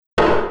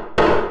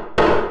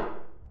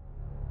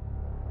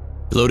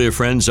Hello, dear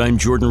friends. I'm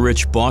Jordan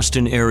Rich,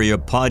 Boston area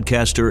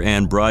podcaster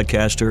and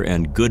broadcaster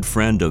and good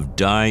friend of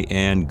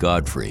Diane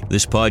Godfrey.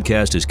 This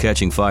podcast is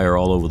catching fire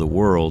all over the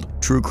world.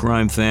 True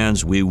crime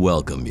fans, we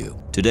welcome you.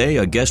 Today,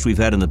 a guest we've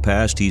had in the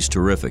past, he's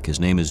terrific.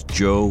 His name is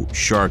Joe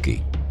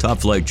Sharkey. Top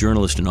flight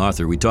journalist and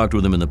author. We talked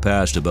with him in the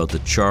past about the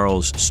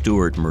Charles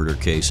Stewart murder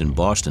case in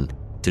Boston.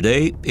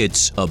 Today,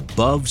 it's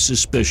Above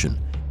Suspicion.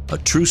 A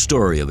true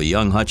story of a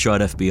young hotshot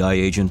FBI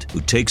agent who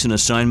takes an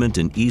assignment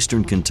in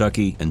eastern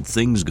Kentucky and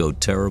things go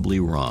terribly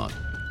wrong.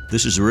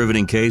 This is a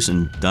riveting case,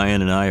 and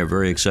Diane and I are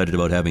very excited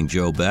about having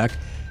Joe back.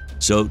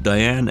 So,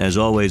 Diane, as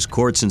always,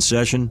 court's in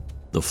session.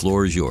 The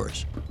floor is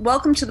yours.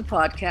 Welcome to the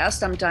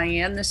podcast. I'm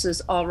Diane. This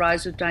is All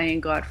Rise with Diane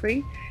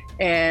Godfrey.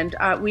 And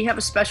we have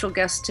a special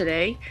guest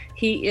today.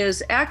 He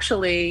is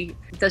actually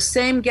the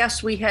same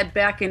guest we had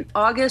back in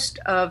August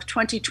of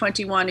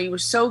 2021. He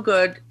was so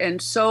good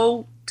and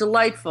so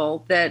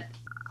delightful that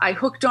I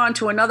hooked on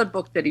to another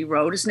book that he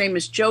wrote. His name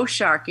is Joe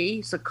Sharkey.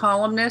 He's a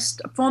columnist,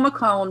 a former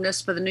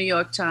columnist for the New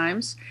York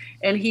Times,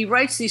 and he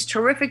writes these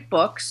terrific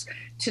books.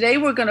 Today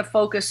we're going to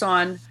focus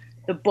on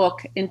the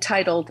book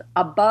entitled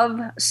Above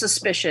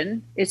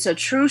Suspicion. It's a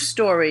true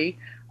story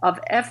of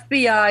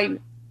FBI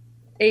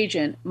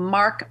agent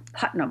Mark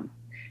Putnam.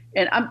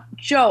 And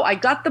Joe, I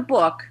got the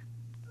book.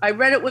 I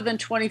read it within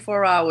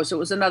 24 hours. It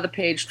was another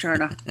page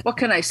turner. What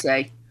can I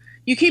say?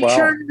 You keep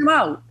churning them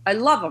out. I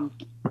love them.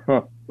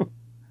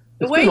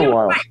 The way you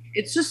write,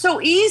 it's just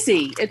so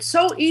easy. It's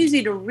so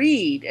easy to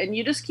read, and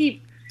you just you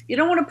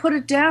don't want to put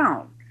it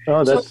down.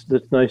 Oh, that's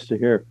nice to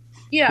hear.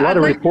 Yeah, a lot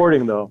of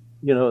reporting, though.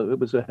 You know, it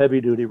was a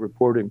heavy-duty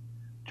reporting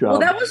job. Well,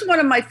 that was one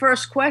of my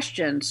first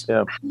questions.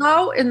 Yeah.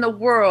 How in the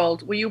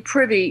world were you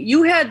privy?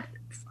 You had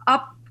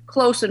up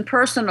close and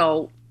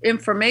personal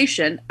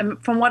information.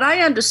 And from what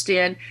I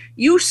understand,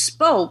 you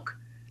spoke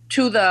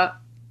to the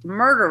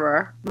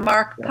murderer,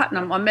 Mark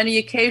Putnam, on many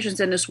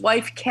occasions, and his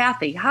wife,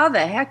 Kathy. How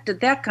the heck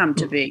did that come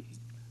to be?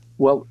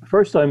 Well,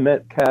 first I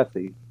met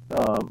Kathy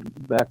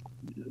back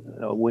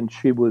when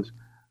she was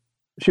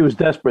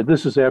desperate.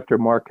 This is after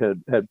Mark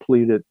had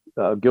pleaded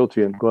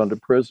guilty and gone to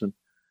prison.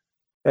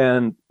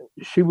 And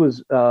she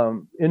was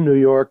in New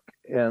York,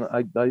 and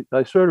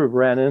I sort of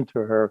ran into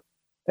her,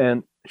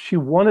 and she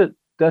wanted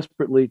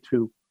desperately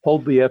to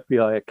hold the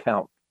FBI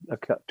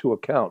to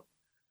account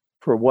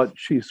for what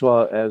she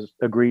saw as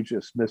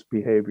egregious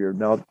misbehavior.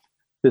 Now,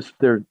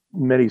 there are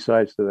many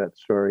sides to that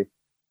story,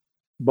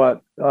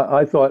 but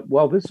I thought,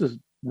 well, this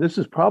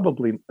is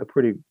probably a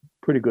pretty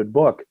good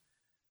book,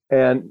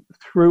 and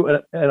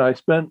I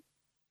spent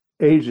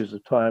ages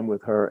of time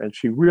with her, and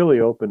she really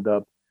opened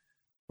up.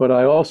 But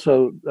I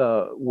also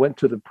went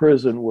to the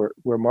prison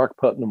where Mark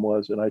Putnam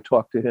was, and I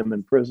talked to him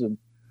in prison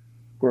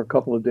for a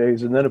couple of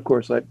days, and then, of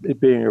course,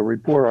 being a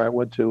reporter, I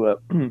went to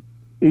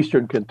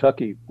Eastern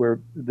Kentucky, where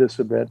these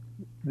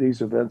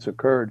events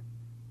occurred,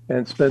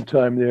 and spent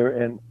time there.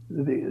 And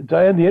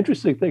Diane, the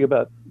interesting thing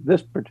about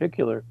this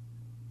particular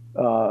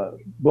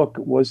book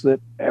was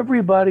that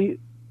everybody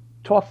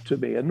talked to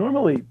me. And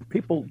normally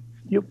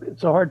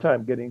it's a hard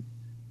time getting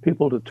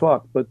people to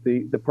talk, but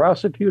the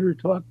prosecutor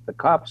talked, the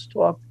cops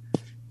talked,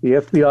 the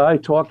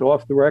FBI talked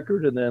off the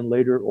record, and then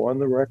later on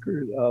the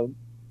record,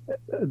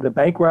 the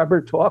bank robber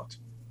talked,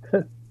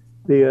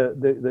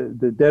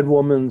 the dead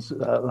woman's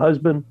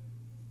husband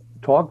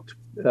talked.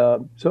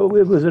 So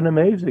it was an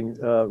amazing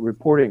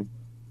reporting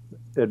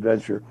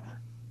adventure.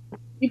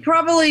 You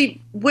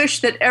probably wish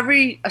that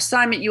every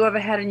assignment you ever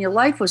had in your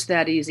life was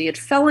that easy. It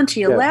fell into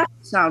your lap,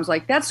 it sounds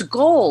like. That's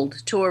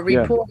gold to a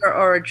reporter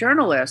or a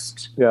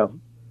journalist. Yeah.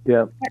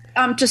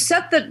 To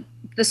set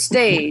the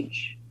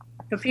stage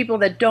for people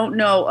that don't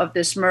know of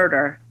this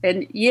murder,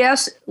 and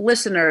yes,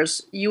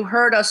 listeners, you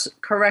heard us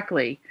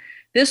correctly.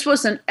 This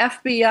was an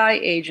FBI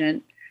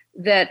agent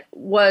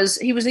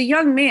he was a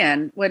young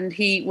man when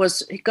he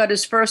got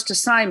his first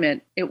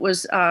assignment. He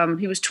was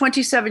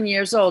 27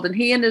 years old, and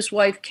he and his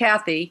wife,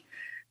 Kathy,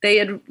 they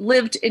had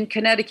lived in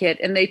Connecticut,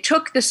 and they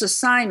took this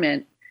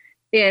assignment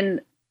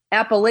in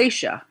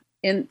Appalachia,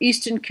 in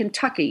eastern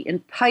Kentucky, in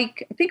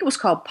Pike, I think it was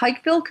called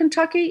Pikeville,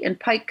 Kentucky, in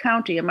Pike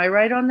County. Am I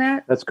right on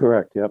that? That's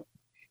correct, yep.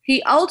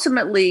 He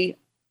ultimately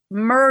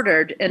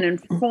murdered an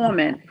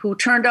informant who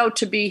turned out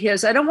to be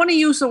I don't want to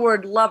use the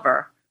word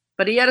lover,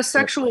 but he had a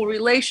sexual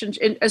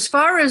relationship. As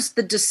far as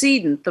the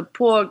decedent, the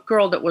poor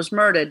girl that was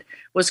murdered,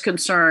 was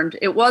concerned,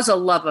 it was a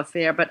love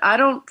affair. But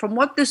from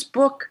what this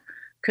book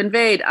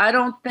conveyed, I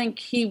don't think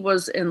he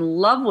was in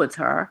love with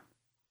her.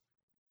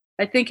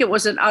 I think it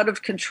was an out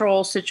of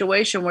control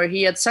situation where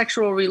he had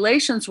sexual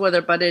relations with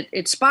her, but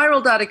it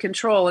spiraled out of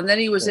control, and then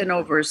he was in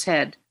over his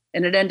head,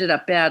 and it ended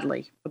up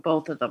badly for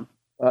both of them.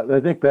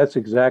 I think that's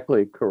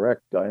exactly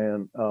correct,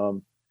 Diane.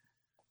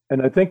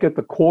 And I think at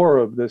the core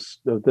of this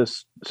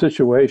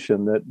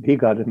situation that he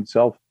got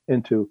himself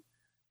into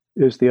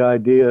is the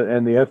idea,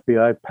 and the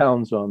FBI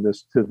pounds on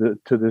this to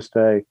this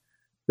day,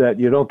 that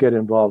you don't get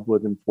involved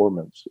with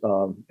informants,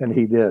 and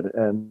he did.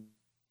 And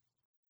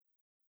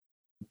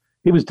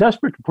he was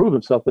desperate to prove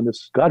himself in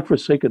this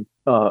godforsaken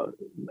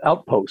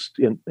outpost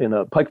in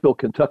Pikeville,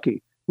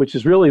 Kentucky. which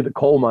is really the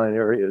coal mine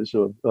areas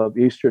of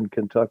eastern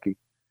Kentucky.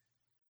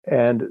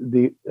 And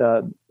the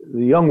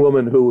young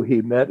woman who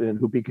he met and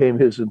who became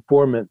his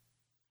informant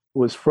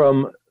was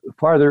from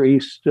farther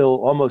east,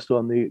 still almost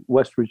on the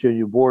West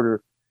Virginia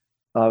border.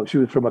 She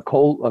was from a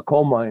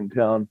coal mine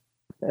town,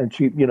 and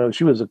she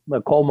was a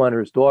coal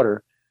miner's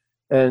daughter,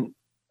 and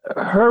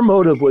her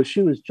motive was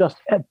she was just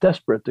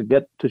desperate to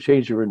get to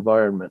change her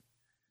environment.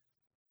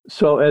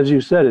 So as you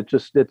said,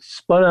 it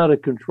spun out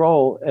of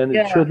control, and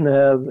it shouldn't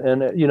have.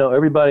 And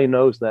everybody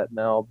knows that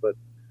now. But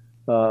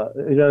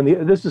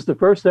this is the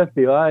first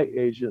FBI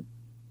agent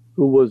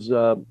who was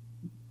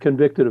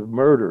convicted of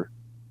murder,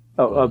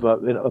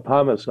 of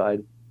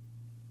homicide.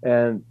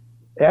 And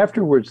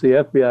afterwards,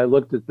 the FBI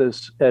looked at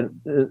this,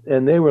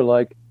 and they were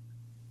like,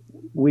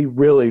 "We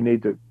really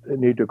need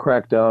to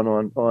crack down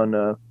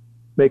on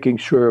making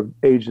sure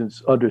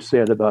agents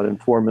understand about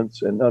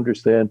informants and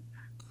understand,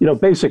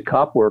 basic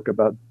cop work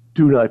about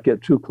do not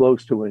get too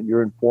close to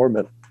your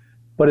informant."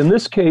 But in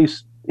this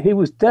case, he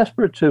was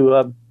desperate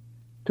to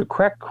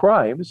crack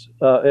crimes,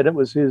 and it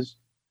was his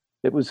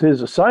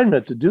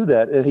assignment to do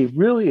that. And he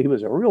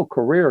was a real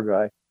career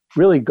guy,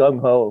 really gung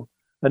ho,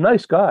 a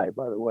nice guy,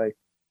 by the way.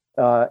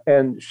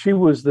 And she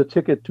was the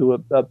ticket to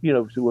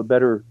a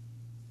better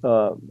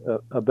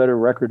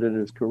record in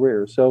his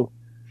career. So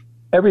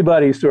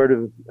everybody sort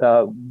of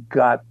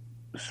got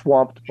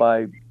swamped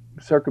by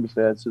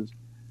circumstances.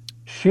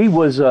 She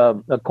was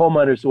a coal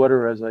miner's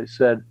daughter, as I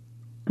said.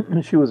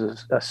 She was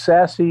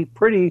a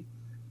pretty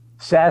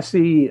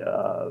sassy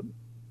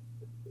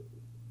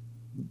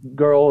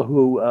girl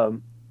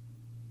who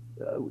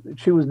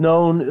she was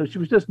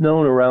just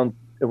known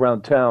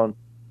around town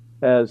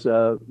as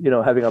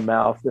having a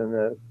mouth.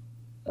 And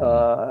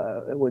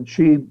when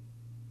she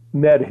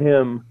met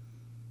him,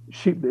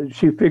 she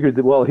figured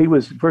that, he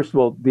was, first of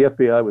all, the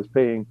FBI was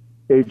paying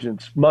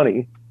agents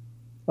money,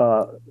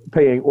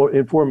 paying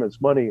informants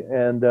money,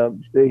 and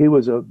he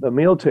was a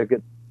meal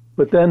ticket.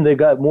 But then they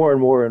got more and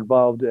more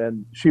involved,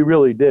 and she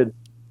really did.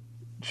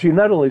 She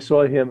not only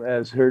saw him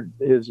as her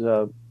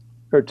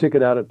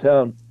ticket out of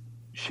town,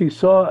 she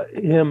saw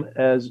him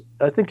as,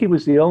 I think he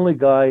was the only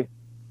guy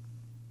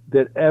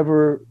that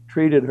ever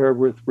treated her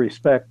with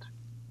respect,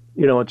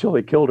 until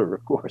he killed her,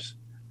 of course.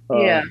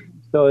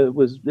 So it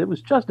was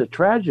just a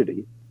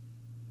tragedy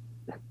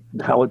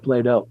how it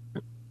played out.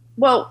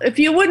 Well, if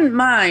you wouldn't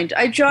mind,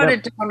 I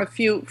jotted down a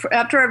few,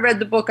 after I read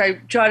the book, I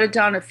jotted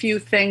down a few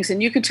things,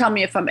 and you can tell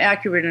me if I'm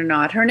accurate or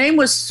not. Her name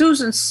was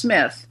Susan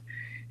Smith.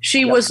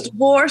 She was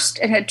divorced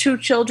and had 2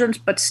 children,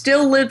 but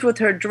still lived with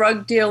her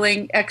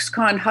drug-dealing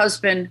ex-con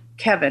husband,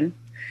 Kevin.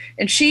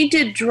 And she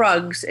did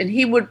drugs, and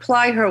he would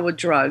ply her with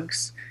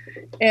drugs.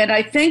 And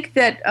I think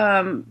that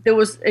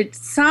it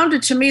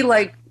sounded to me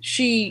like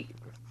she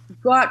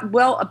got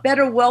a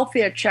better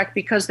welfare check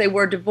because they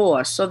were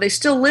divorced. So they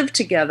still lived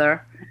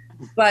together.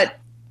 But,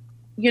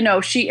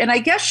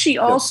 I guess she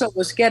also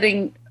was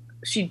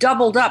she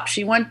doubled up.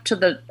 She went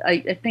to I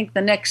think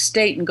the next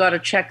state and got a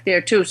check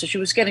there too. So she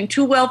was getting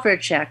 2 welfare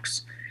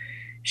checks.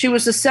 She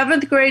was a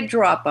 7th grade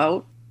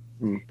dropout.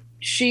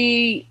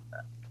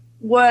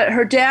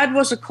 Her dad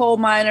was a coal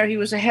miner. He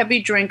was a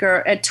heavy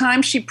drinker. At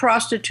times she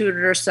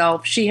prostituted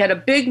herself. She had a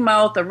big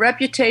mouth, a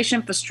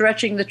reputation for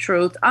stretching the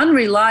truth,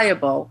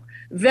 unreliable,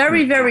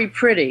 very, very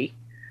pretty,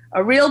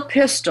 a real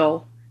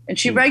pistol. And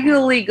she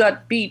regularly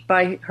got beat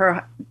by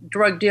her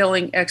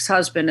drug-dealing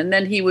ex-husband, and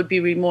then he would be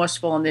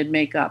remorseful and they'd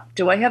make up.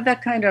 Do I have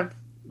that kind of...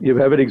 You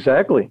have it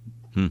exactly.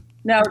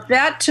 Now,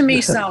 that to me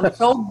sounds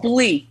so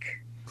bleak.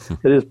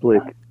 It is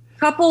bleak.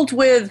 Coupled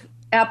with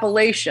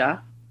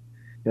Appalachia.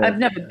 Yeah. I've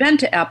never been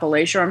to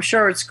Appalachia. I'm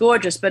sure it's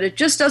gorgeous, but it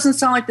just doesn't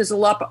sound like there's a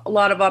lot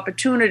of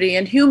opportunity.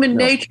 And human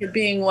nature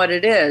being what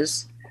it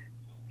is,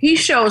 he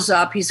shows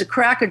up. He's a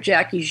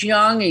crackerjack. He's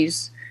young.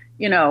 He's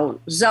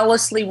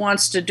zealously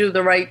wants to do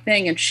the right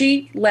thing. And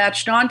she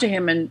latched onto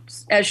him and,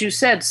 as you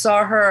said,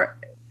 saw her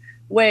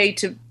way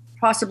to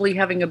possibly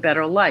having a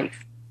better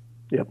life.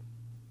 Yep.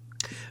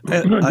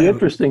 The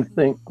interesting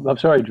thing, I'm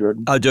sorry,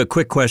 Jordan. A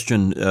quick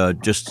question,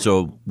 just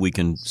so we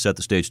can set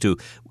the stage too.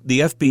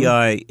 The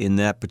FBI in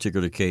that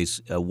particular case,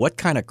 what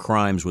kind of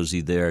crimes was he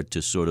there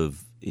to sort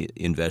of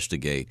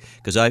investigate?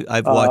 Because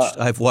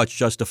I've watched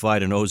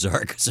Justified and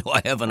Ozark, so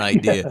I have an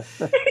idea.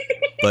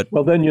 But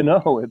well, then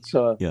it's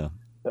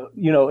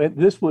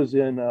this was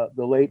in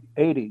the late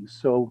 80s.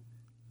 So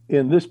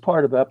in this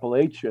part of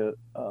Appalachia,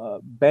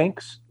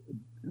 banks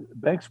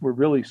were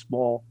really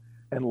small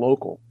and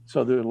local.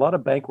 So there were a lot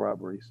of bank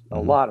robberies,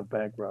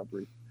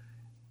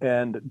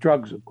 and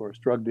drugs, of course,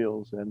 drug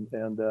deals and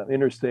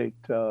interstate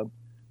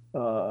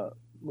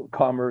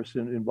commerce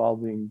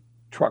involving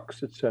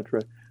trucks,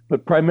 etc.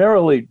 But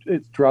primarily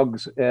it's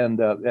drugs and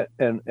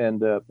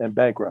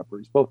bank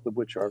robberies, both of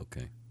which are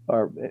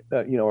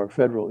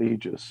federal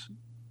aegis.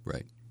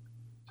 Right.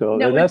 So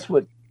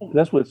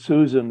that's what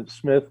Susan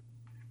Smith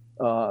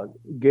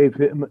gave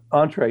him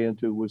entree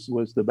into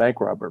was the bank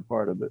robber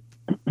part of it.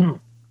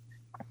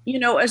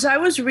 As I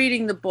was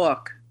reading the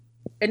book,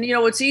 and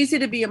it's easy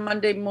to be a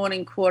Monday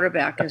morning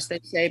quarterback, as they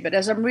say, but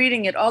as I'm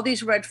reading it, all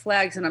these red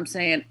flags, and I'm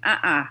saying,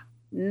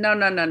 No,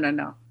 no, no, no,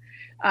 no.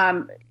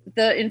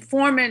 The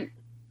informant,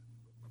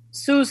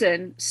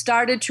 Susan,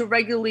 started to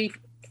regularly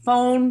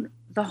phone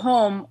the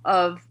home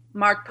of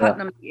Mark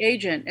Putnam, the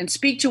agent, and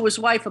speak to his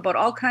wife about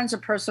all kinds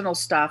of personal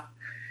stuff.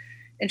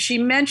 And she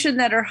mentioned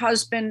that her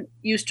husband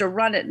used to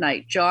run at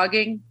night,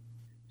 jogging.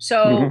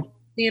 So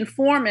the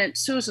informant,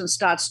 Susan,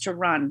 starts to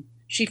run.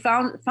 She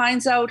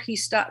finds out he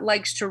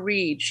likes to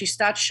read. She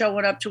starts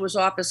showing up to his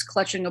office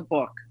clutching a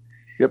book.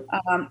 Yep.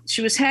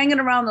 She was hanging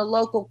around the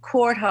local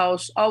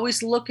courthouse,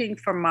 always looking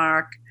for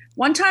Mark.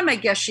 One time, I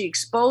guess she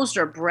exposed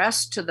her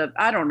breast to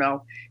I don't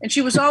know. And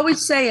she was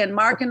always saying,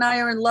 Mark and I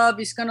are in love.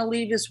 He's going to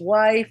leave his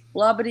wife,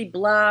 blah, blah,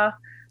 blah.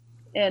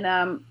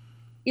 And,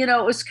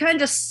 it was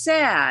kind of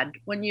sad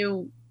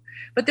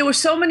but there were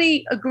so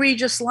many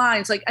egregious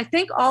lines. Like, I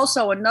think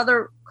also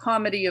another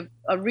comedy of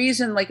a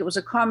reason, like it was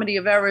a comedy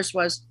of errors,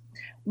 was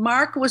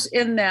Mark was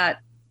in that.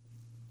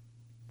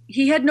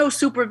 He had no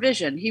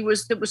supervision. It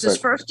was his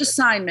first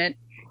assignment.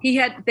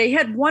 They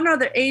had one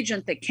other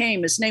agent that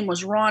came. His name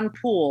was Ron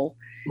Poole.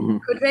 Mm-hmm.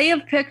 Could they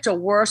have picked a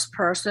worse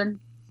person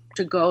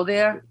to go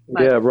there?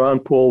 Yeah, Ron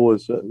Poole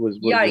was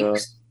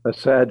a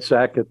sad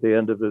sack at the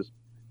end of his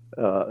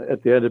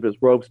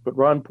ropes. But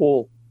Ron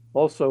Poole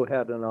also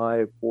had an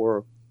eye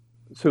for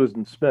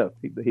Susan Smith.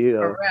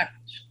 Correct.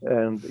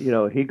 And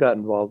he got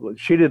involved with.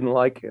 She didn't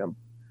like him,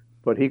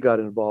 but he got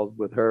involved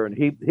with her, and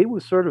he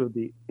was sort of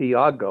the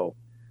Iago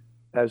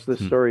as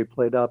this story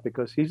played out,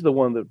 because he's the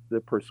one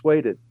that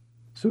persuaded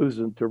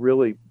Susan to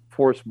really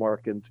force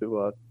Mark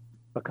into a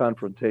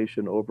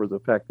confrontation over the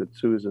fact that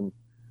Susan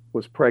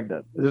was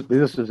pregnant.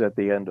 This is at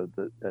the end of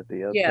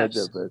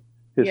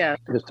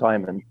his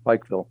time in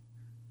Pikeville.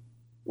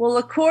 Well,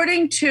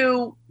 according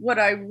to what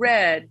I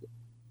read,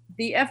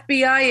 the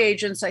FBI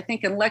agents, I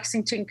think in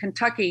Lexington,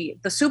 Kentucky,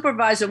 the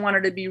supervisor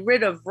wanted to be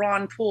rid of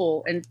Ron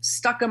Poole and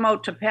stuck him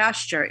out to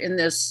pasture in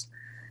this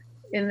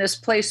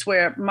place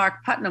where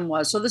Mark Putnam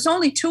was. So there's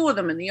only two of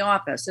them in the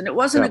office, and it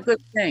wasn't a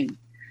good thing.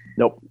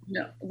 Nope.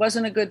 No, it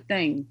wasn't a good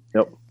thing.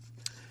 Nope.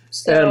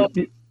 So,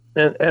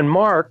 and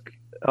Mark,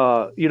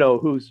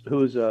 who's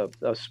a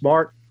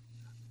smart,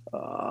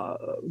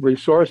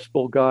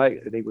 resourceful guy,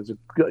 and he was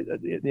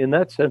in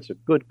that sense, a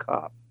good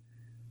cop,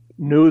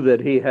 knew that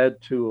he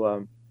had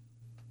to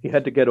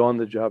get on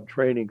the job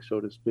training,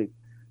 so to speak.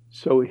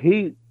 So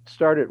he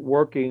started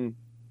working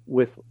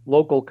with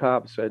local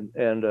cops and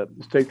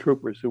state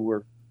troopers who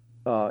were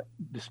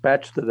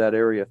dispatched to that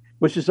area,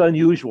 which is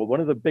unusual.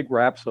 One of the big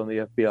raps on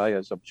the FBI,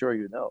 as I'm sure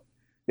you know,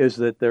 is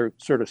that they're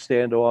sort of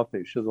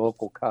standoffish. The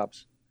local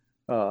cops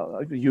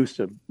used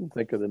to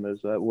think of them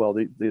as,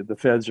 the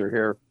feds are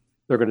here,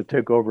 they're going to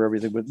take over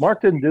everything. But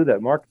Mark didn't do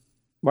that. Mark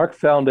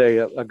found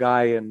a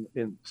guy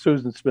in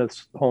Susan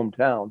Smith's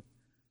hometown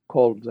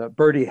called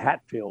Bertie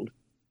Hatfield,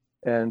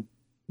 and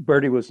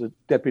Bertie was a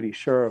deputy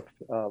sheriff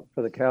for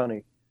the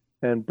county.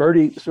 And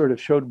Bertie sort of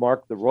showed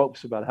Mark the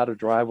ropes about how to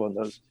drive on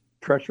those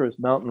treacherous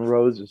mountain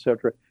roads,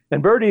 etc.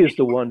 And Bertie is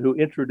the one who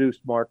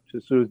introduced Mark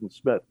to Susan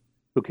Smith,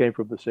 who came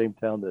from the same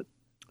town that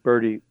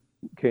Bertie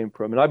came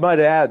from. And I might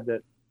add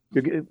that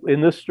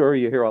in this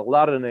story, you hear a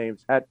lot of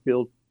names,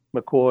 Hatfield,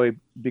 McCoy,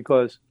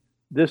 because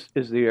this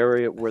is the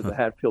area where the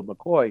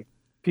Hatfield-McCoy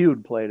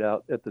feud played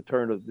out at the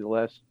turn of the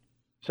last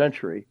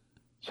century.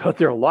 So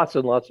there are lots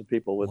and lots of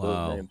people with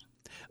those names.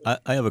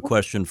 I have a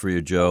question for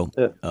you, Joe.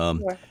 Sure.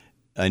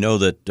 I know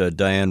that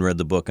Diane read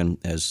the book and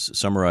has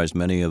summarized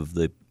many of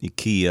the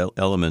key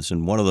elements,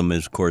 and one of them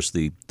is, of course,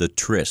 the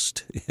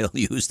tryst. He'll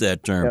use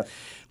that term,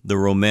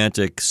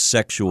 the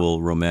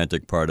sexual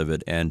romantic part of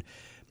it. And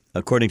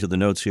according to the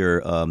notes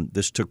here,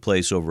 this took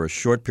place over a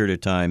short period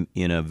of time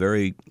in a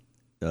very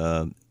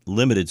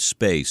limited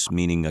space,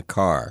 meaning a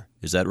car.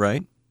 Is that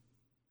right?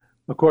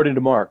 According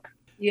to Mark.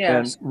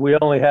 Yes. And we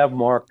only have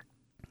Mark.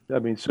 I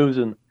mean,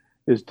 Susan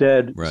is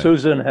dead. Right.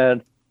 Susan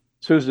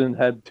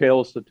had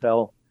tales to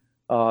tell.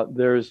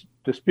 There's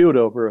dispute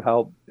over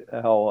how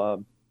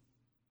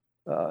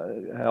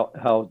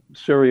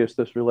serious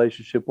this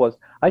relationship was.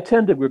 I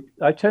tend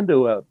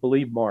to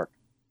believe Mark,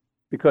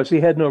 because he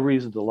had no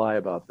reason to lie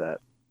about that.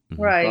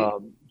 Right.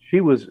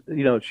 She was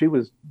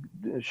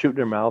shooting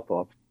her mouth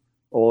off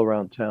all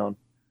around town.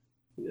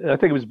 I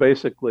think it was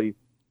basically,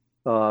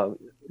 in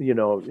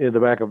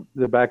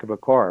the back of a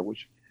car,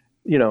 which,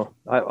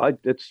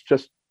 it's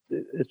just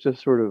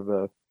sort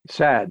of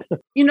sad.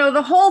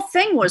 The whole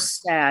thing was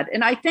sad.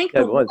 And I think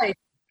the wife,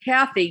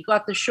 Kathy,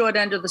 got the short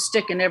end of the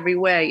stick in every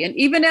way. And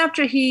even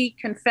after he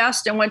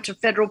confessed and went to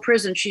federal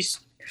prison, she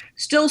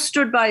still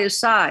stood by his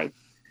side.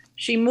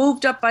 She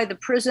moved up by the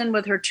prison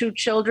with her two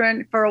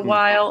children for a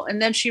while,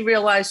 and then she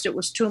realized it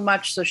was too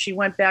much, so she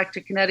went back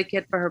to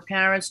Connecticut for her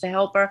parents to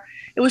help her.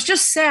 It was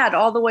just sad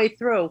all the way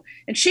through.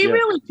 And she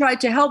really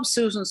tried to help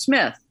Susan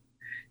Smith,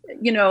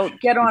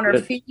 get on her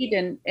feet,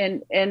 and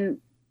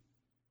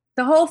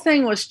the whole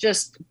thing was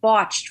just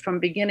botched from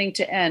beginning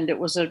to end. It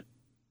was a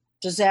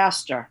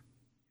disaster.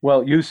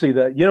 Well, you see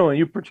that, and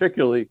you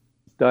particularly,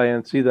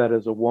 Diane, see that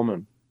as a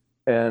woman.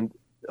 And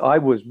I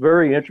was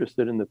very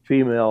interested in the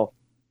female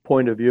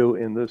point of view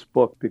in this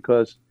book,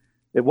 because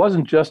it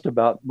wasn't just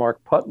about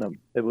Mark Putnam.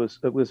 It was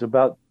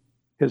about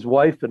his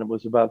wife, and it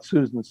was about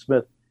Susan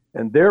Smith,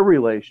 and their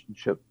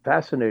relationship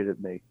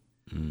fascinated me.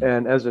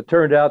 And as it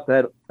turned out,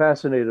 that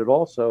fascinated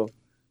also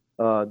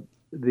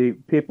the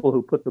people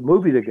who put the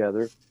movie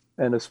together,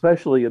 and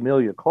especially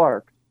Emilia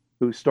Clarke,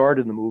 who starred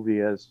in the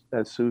movie as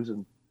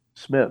Susan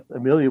Smith.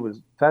 Emilia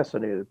was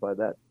fascinated by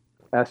that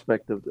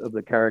aspect of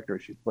the character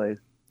she played.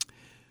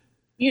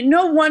 You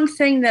know, one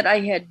thing that I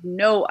had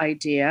no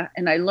idea,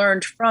 and I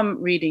learned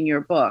from reading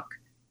your book,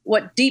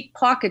 what deep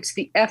pockets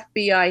the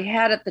FBI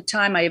had at the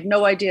time. I have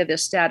no idea their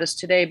status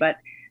today, but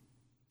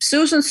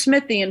Susan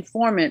Smith, the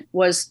informant,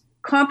 was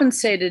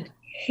compensated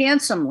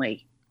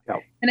handsomely.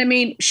 Yep. And I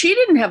mean, she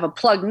didn't have a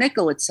plug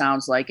nickel, it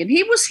sounds like, and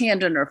he was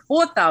handing her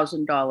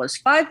 $4,000,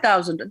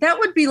 $5,000. That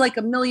would be like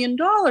 $1 million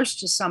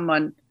to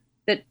someone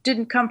that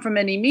didn't come from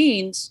any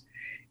means.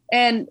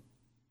 And,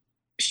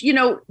 you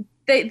know,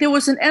 there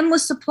was an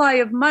endless supply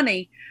of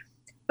money.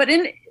 But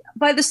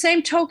by the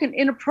same token,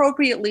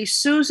 inappropriately,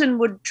 Susan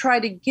would try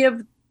to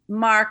give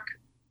Mark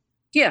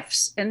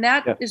gifts, and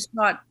that is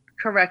not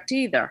correct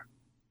either.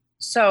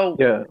 So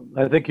yeah,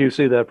 I think you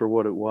see that for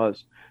what it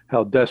was,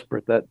 how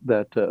desperate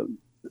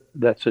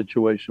that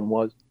situation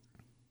was.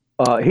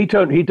 He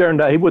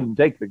turned out he wouldn't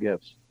take the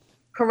gifts.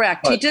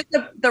 Correct. He did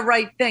the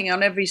right thing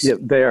on every step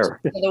of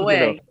the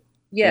way. You know,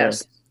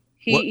 yes.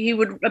 Yeah. He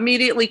would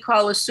immediately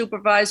call his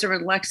supervisor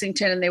in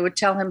Lexington, and they would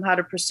tell him how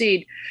to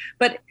proceed.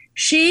 But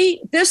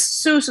this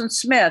Susan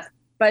Smith,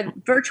 by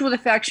virtue of the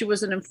fact she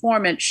was an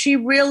informant, she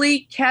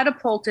really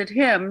catapulted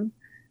him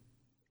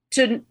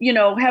to, you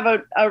know, have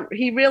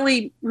he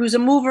really was a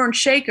mover and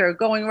shaker,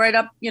 going right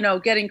up, you know,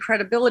 getting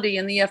credibility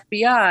in the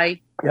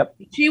FBI. Yep.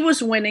 She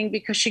was winning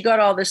because she got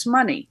all this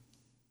money.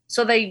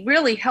 So they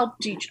really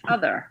helped each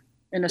other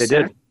in a sense.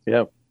 They did,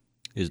 yeah.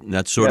 Isn't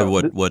that sort of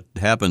what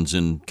happens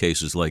in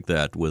cases like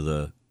that with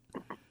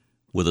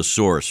a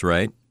source,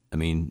 right? I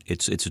mean,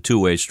 it's a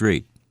two-way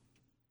street.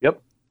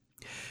 Yep.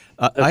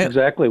 That's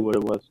exactly what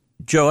it was.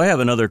 Joe, I have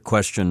another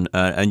question,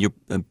 and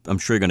I'm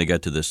sure you're going to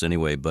get to this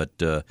anyway, but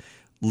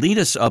lead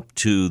us up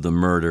to the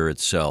murder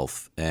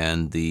itself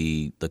and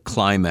the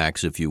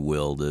climax, if you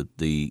will,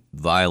 the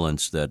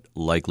violence that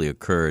likely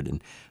occurred,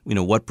 and you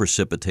know what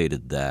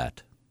precipitated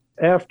that.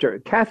 After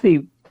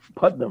Kathy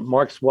Putnam,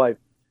 Mark's wife,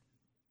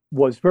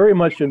 was very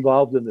much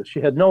involved in this.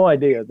 She had no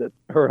idea that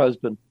her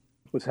husband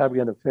was having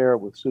an affair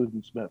with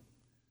Susan Smith,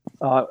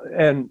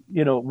 and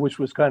you know, which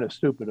was kind of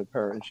stupid of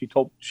her. And she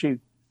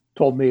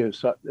told me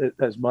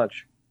as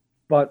much.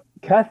 But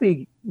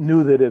Kathy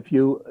knew that if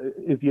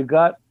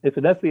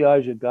an FBI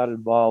agent got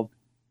involved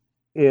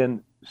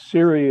in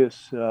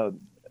serious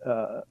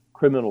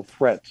criminal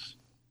threats,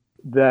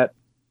 that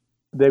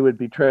they would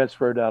be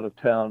transferred out of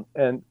town.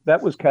 And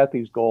that was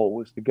Kathy's goal,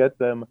 was to get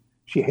them.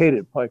 She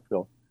hated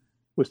Pikeville,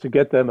 was to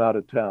get them out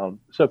of town.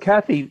 So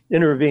Kathy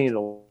intervened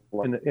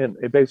in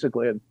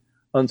basically an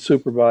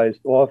unsupervised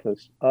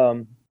office.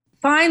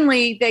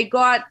 Finally, they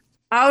got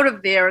out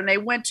of there and they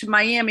went to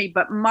Miami,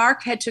 but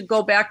Mark had to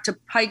go back to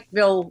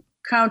Pikeville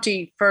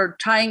County for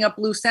tying up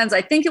loose ends.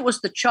 I think it was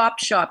the chop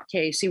shop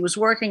case he was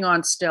working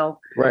on still.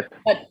 Right.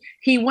 But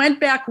he went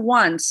back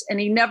once and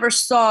he never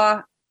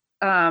saw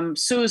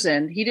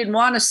Susan. He didn't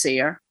want to see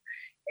her.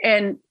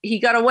 And he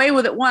got away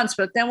with it once,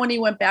 but then when he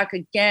went back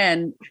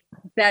again,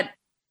 that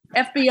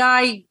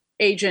FBI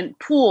agent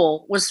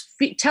Poole was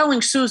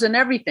telling Susan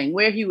everything,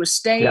 where he was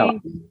staying.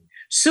 Yeah.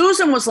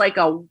 Susan was like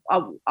a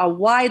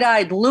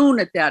wide-eyed loon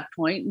at that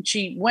point, and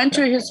she went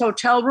to his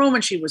hotel room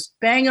and she was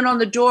banging on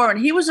the door, and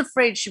he was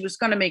afraid she was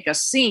going to make a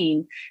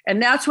scene.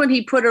 And that's when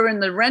he put her in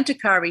the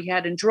rent-a-car he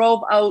had and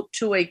drove out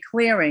to a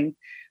clearing,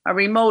 a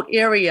remote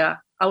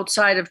area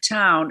outside of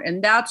town.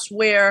 And that's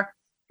where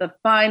the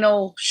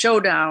final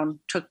showdown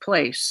took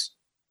place.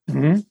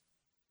 Mm-hmm.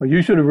 Well,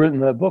 you should have written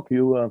that book.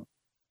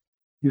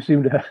 You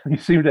seem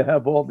to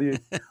have all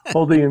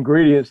the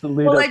ingredients that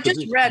lead up to this. Well, I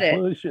just read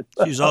it.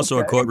 She's also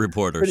a court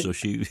reporter, so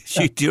she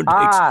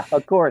makes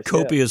of course,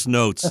 copious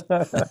notes.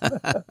 I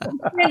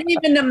can't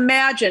even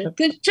imagine.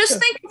 Just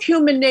think of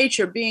human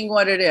nature being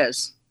what it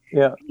is.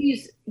 Yeah.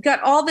 He's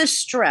got all this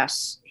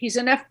stress. He's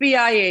an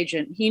FBI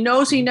agent. He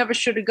knows he never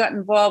should have got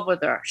involved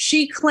with her.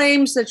 She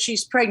claims that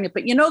she's pregnant,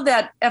 but you know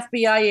that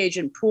FBI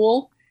agent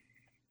Poole,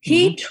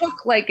 he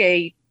took like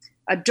a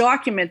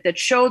document that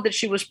showed that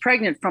she was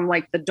pregnant from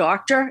like the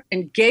doctor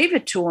and gave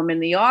it to him in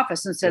the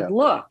office and said,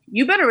 look,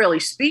 you better really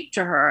speak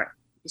to her.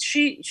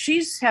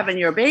 She's having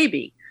your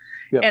baby.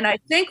 Yeah. And I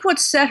think what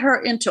set her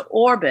into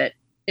orbit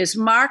is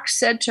Mark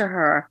said to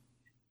her,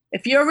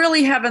 if you're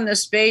really having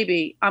this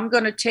baby, I'm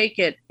going to take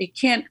it. It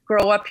can't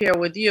grow up here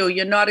with you.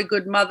 You're not a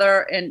good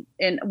mother, and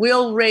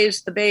we'll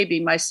raise the baby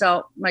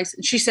myself.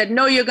 She said,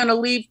 no, you're going to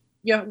leave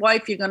your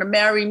wife. You're going to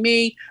marry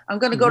me. I'm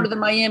going to go to the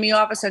Miami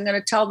office. I'm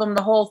going to tell them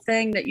the whole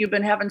thing, that you've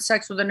been having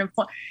sex with an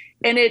informant.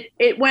 And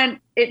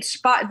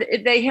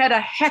they had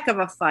a heck of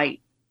a fight.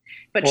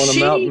 But on a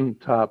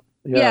mountaintop.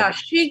 Yeah,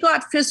 she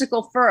got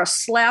physical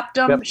first, slapped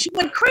him. Yep. She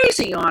went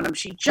crazy on him.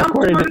 She jumped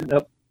on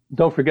him.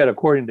 Don't forget,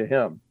 according to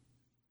him.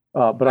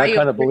 But I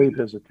kind of believe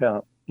his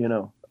account, you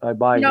know. I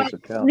buy his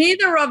account.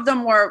 Neither of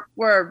them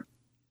were,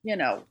 you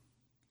know,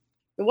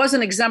 it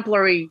wasn't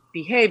exemplary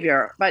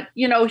behavior, but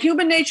you know,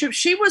 human nature.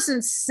 She was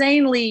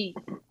insanely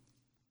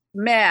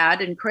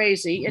mad and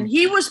crazy, and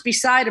he was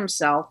beside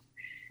himself.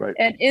 Right.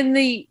 And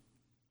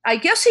I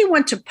guess he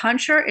went to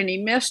punch her and he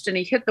missed and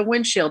he hit the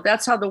windshield.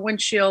 That's how the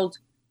windshield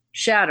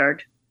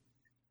shattered.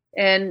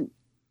 And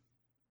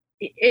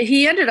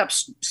he ended up,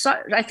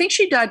 I think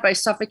she died by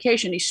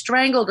suffocation. He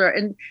strangled her.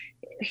 And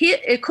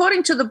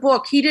according to the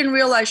book, he didn't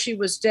realize she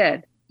was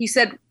dead. He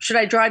said, "Should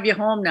I drive you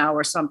home now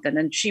or something?"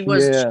 And she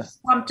was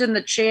slumped in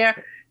the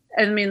chair.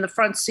 The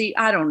front seat.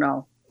 I don't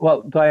know.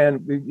 Well,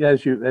 Diane,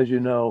 as you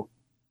know,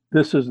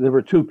 there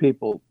were two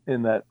people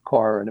in that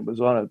car, and it was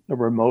on a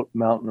remote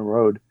mountain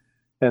road.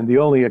 And the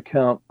only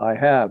account I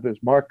have is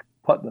Mark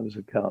Putnam's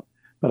account.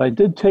 But I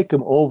did take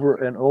him over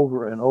and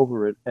over and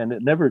over it, and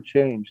it never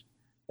changed.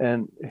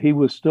 And he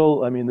was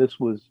still, this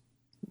was,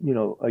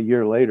 a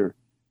year later,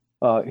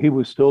 he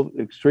was still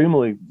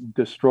extremely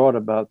distraught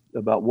about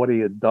what he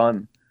had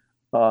done.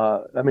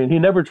 He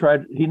never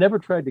tried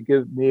to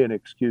give me an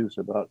excuse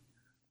about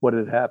what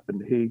had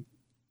happened.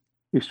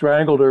 He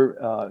strangled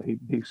her.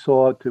 He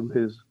saw to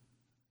his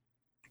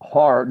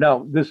horror.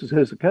 Now, this is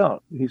his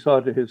account. He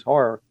saw to his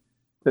horror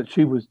that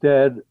she was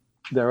dead.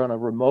 They're on a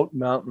remote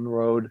mountain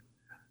road.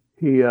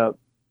 He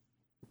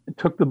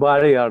took the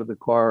body out of the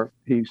car.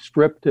 He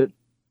stripped it,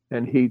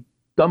 and he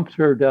dumped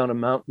her down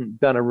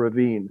a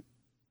ravine,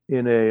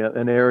 in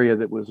an area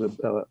that was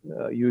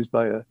used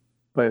by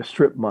a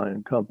strip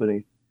mine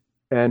company.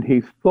 And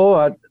he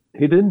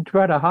didn't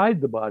try to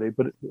hide the body,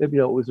 but it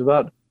was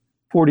about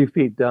 40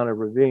 feet down a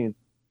ravine.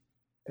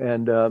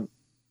 And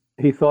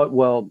he thought,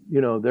 well,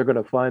 they're going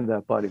to find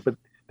that body, but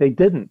they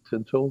didn't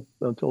until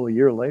a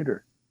year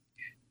later.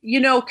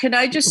 Can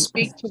I just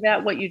speak to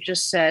that, what you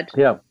just said?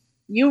 Yeah.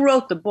 You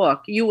wrote the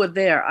book. You were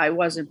there. I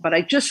wasn't, but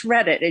I just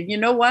read it. And you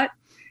know what?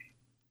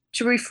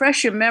 To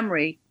refresh your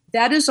memory,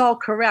 that is all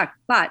correct.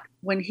 But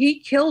when he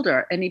killed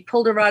her and he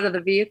pulled her out of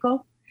the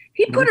vehicle,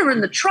 he put her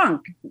in the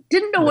trunk,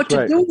 didn't know what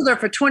to do with her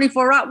for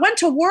 24 hours, went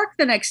to work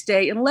the next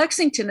day in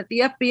Lexington at the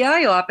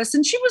FBI office,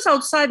 and she was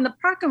outside in the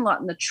parking lot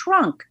in the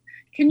trunk.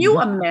 Can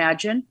you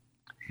imagine?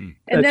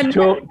 And then a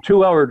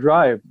 2-hour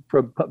drive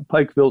from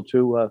Pikeville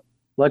to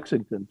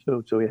Lexington,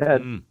 too. So he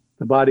had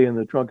the body in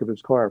the trunk of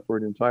his car for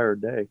an entire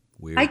day.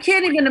 Weird. I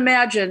can't even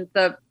imagine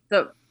the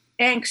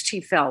angst he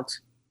felt.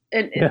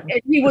 And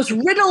he was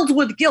riddled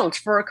with guilt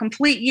for a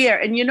complete year.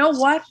 And you know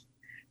what?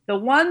 The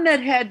one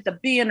that had the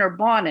bee in her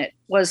bonnet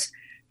was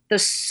the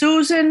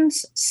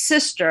Susan's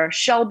sister,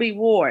 Shelby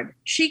Ward.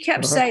 She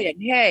kept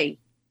saying, "Hey,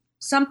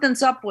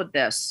 something's up with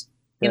this.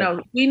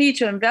 We need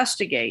to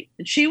investigate."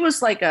 And she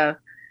was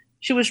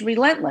she was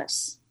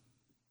relentless.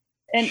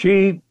 And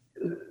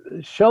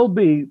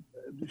Shelby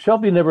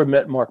never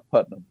met Mark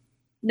Putnam.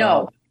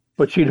 No.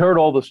 But she'd heard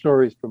all the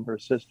stories from her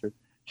sister.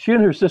 She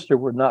and her sister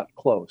were not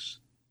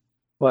close,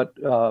 but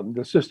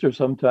the sister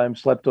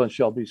sometimes slept on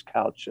Shelby's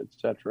couch,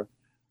 etc.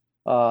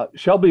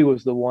 Shelby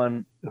was the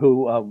one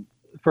who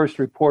first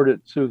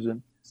reported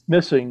Susan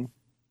missing,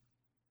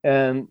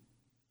 and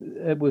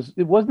it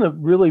wasn't a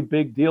really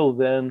big deal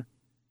then,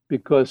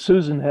 because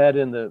Susan had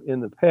in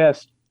the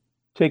past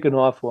taken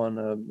off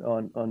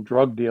on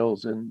drug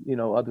deals and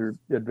other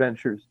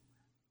adventures,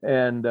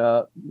 and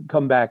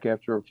come back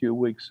after a few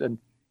weeks. And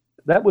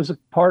that was a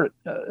part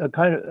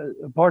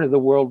of the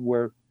world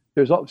where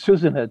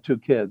Susan had 2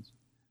 kids,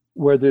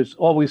 where there's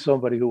always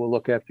somebody who will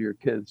look after your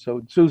kids. So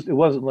it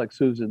wasn't like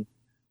Susan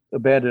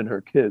abandoned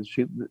her kids.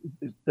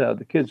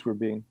 The kids were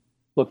being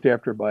looked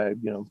after by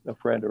a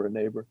friend or a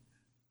neighbor.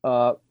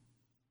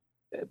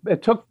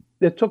 It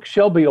took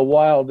Shelby a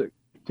while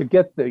to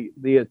get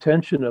the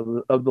attention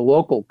of the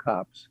local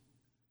cops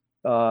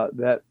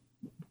that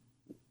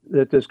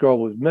this girl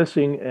was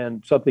missing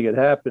and something had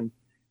happened.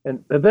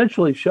 And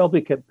eventually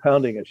Shelby kept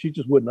pounding it. She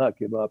just would not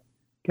give up,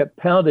 kept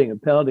pounding and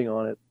pounding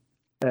on it.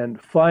 And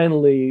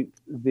finally,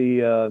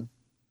 the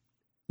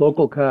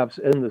local cops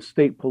and the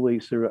state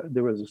police,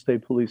 there was a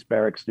state police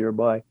barracks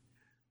nearby,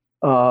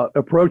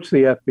 approached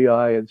the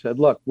FBI and said,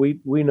 "Look, we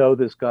know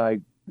this guy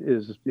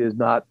is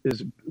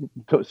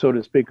so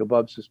to speak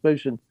above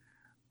suspicion,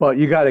 but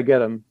you got to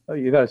get him.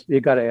 You got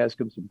to ask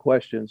him some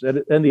questions." And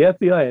the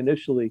FBI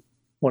initially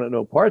wanted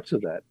no parts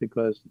of that,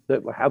 because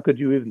how could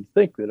you even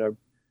think that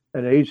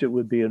an agent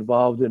would be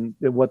involved in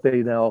what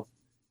they now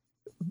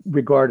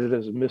regarded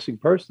as a missing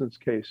persons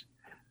case?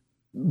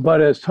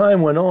 But as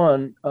time went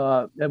on,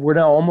 and we're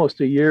now almost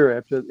a year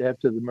after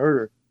the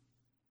murder,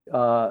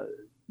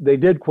 they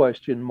did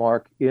question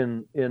Mark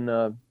in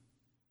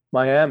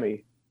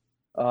Miami,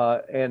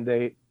 and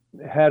they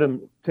had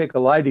him take a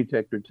lie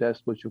detector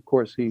test, which of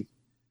course he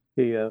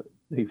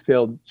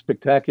failed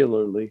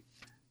spectacularly.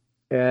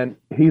 And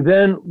he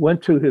then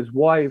went to his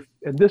wife,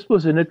 and this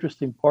was an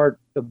interesting part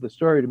of the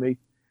story to me,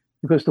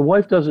 because the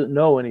wife doesn't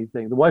know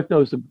anything. The wife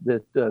knows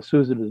that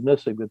Susan is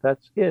missing, but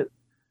that's it.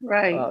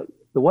 Right.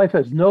 The wife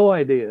has no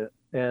idea,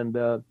 and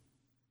the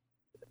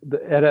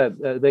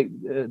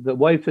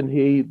wife and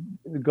he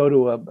go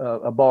to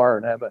a bar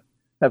and have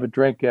have a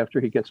drink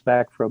after he gets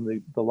back from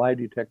the lie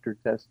detector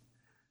test.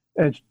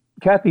 And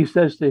Kathy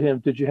says to him,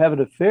 "Did you have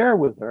an affair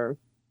with her?"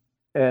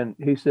 And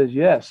he says,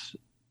 "Yes."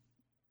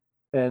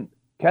 And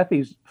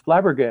Kathy's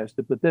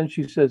flabbergasted, but then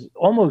she says,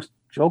 almost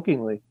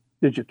jokingly,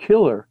 "Did you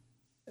kill her?"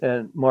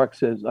 And Mark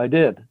says, "I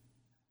did."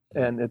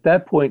 And at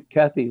that point,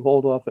 Kathy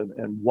hauled off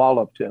and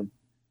walloped him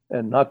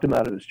and knocked him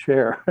out of his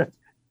chair.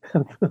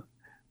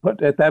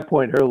 But at that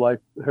point, her life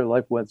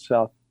went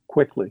south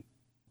quickly.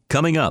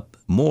 Coming up,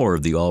 more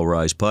of the All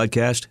Rise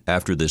podcast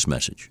after this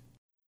message.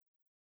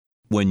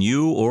 When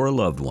you or a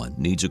loved one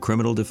needs a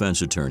criminal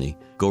defense attorney,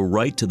 go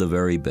right to the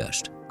very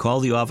best. Call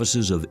the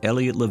offices of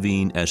Elliot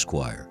Levine,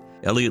 Esquire.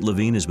 Elliot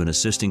Levine has been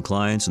assisting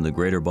clients in the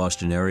greater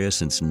Boston area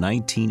since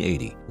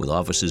 1980, with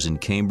offices in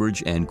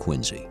Cambridge and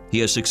Quincy. He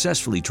has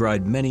successfully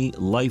tried many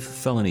life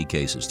felony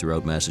cases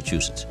throughout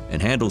Massachusetts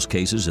and handles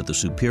cases at the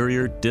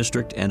Superior,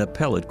 District, and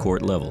Appellate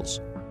Court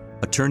levels.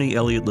 Attorney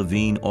Elliot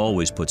Levine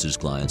always puts his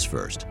clients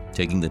first,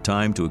 taking the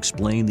time to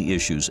explain the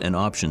issues and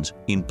options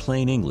in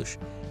plain English,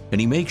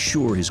 and he makes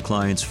sure his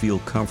clients feel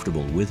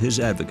comfortable with his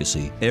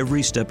advocacy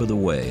every step of the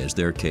way as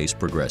their case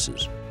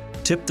progresses.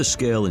 Tip the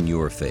scale in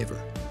your favor.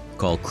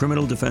 Call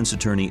criminal defense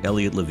attorney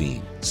Elliot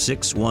Levine,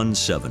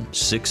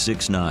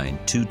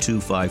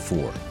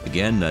 617-669-2254.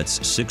 Again, that's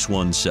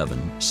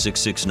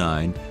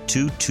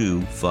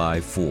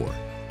 617-669-2254.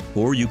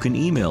 Or you can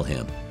email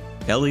him,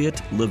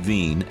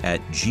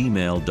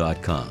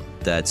 elliotlevine@gmail.com.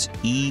 That's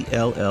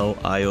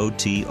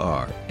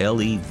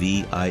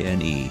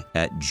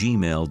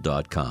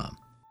ELLIOTRLEVINE@gmail.com.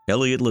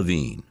 Elliot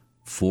Levine,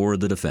 for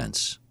the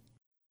defense.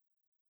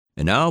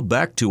 And now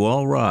back to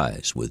All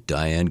Rise with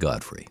Diane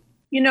Godfrey.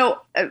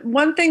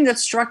 One thing that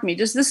struck me,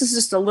 this is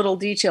just a little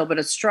detail, but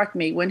it struck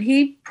me when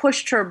he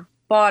pushed her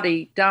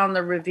body down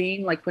the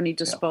ravine, like when he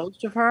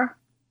disposed of her,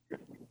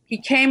 he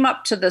came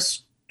up to the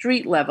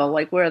street level,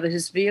 like where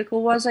his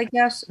vehicle was, I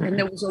guess. And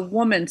there was a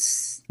woman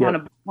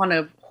on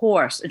a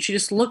horse, and she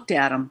just looked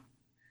at him.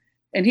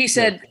 And he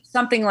said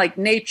something like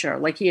nature,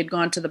 like he had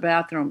gone to the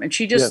bathroom. And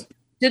she just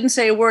didn't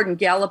say a word and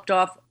galloped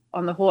off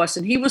on the horse.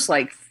 And he was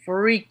like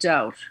freaked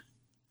out.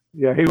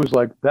 Yeah, he was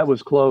like, that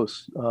was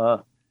close.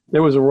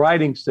 There was a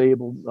riding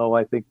stable,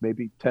 I think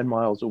maybe 10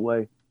 miles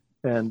away.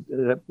 And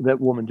that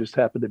woman just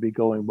happened to be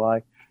going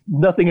by.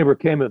 Nothing ever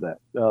came of that.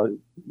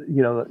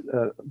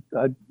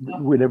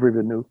 We never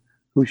even knew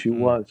who she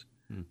was.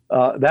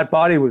 That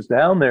body was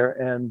down there.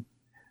 And,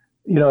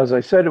 as I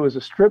said, it was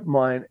a strip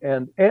mine.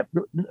 And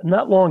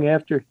not long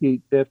after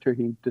he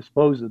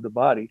disposed of the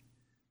body,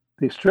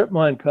 the strip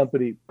mine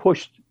company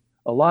pushed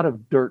a lot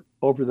of dirt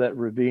over that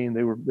ravine.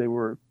 They were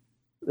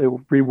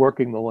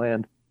reworking the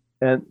land.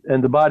 And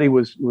the body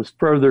was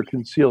further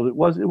concealed. It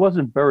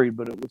wasn't buried,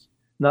 but it was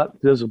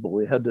not visible.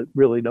 They had to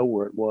really know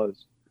where it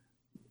was.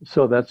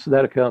 So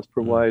that accounts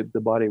for why the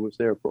body was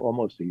there for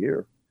almost a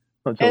year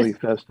until he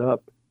fessed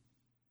up.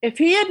 If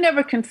he had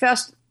never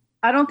confessed,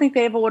 I don't think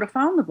they ever would have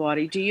found the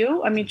body. Do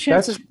you? I mean,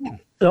 chances.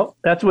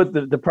 That's what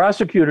the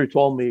prosecutor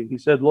told me. He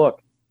said,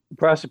 "Look, the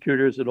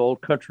prosecutor is an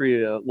old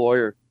country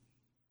lawyer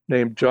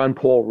named John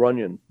Paul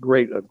Runyon,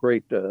 a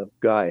great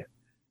guy."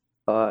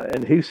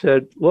 And he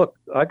said, "Look,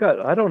 I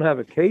don't have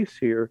a case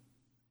here.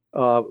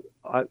 I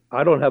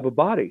don't have a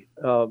body.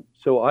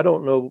 So I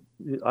don't know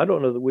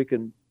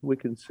that we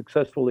can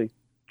successfully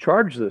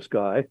charge this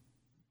guy.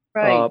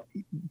 Right.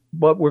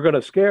 But we're going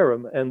to scare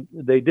him." And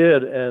they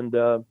did. And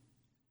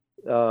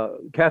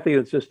Kathy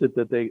insisted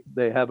that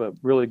they have a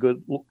really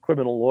good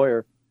criminal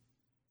lawyer.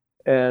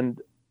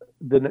 And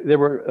then there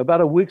were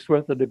about a week's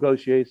worth of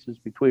negotiations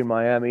between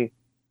Miami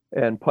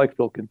and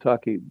Pikeville,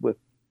 Kentucky, with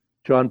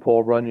John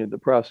Paul Runyon, the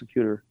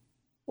prosecutor,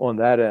 on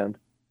that end.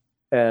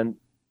 And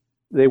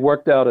they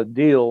worked out a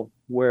deal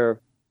where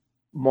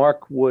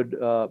Mark would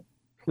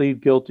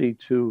plead guilty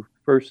to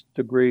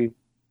first-degree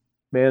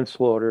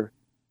manslaughter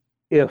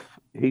if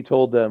he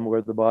told them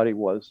where the body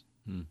was.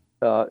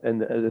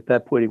 And at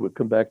that point, he would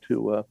come back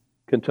to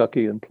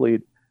Kentucky and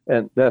plead.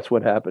 And that's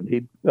what happened.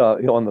 He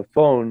on the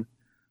phone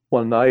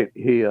one night,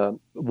 he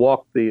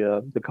walked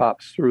the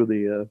cops through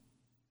the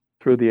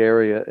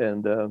area,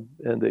 and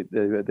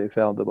they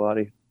found the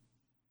body.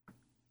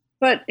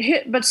 But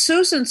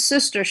Susan's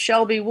sister,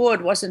 Shelby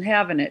Wood, wasn't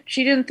having it.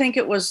 She didn't think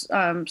it was,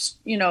 a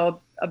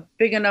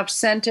big enough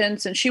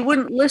sentence, and she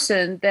wouldn't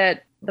listen.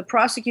 That the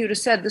prosecutor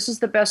said, "This is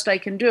the best I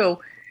can do."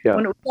 Yeah.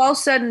 When it was all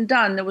said and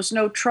done, there was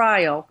no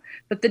trial.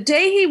 But the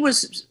day he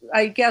was,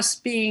 I guess,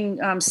 being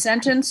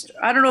sentenced,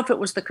 I don't know if it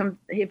was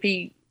if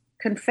he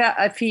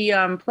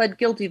pled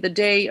guilty the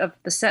day of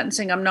the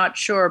sentencing. I'm not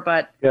sure,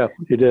 but yeah,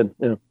 he did.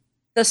 Yeah.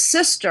 The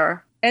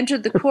sister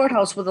entered the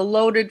courthouse with a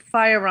loaded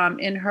firearm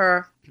in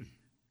her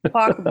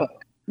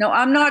pocketbook. No,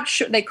 I'm not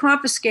sure. They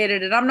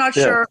confiscated it. I'm not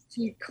sure.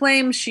 She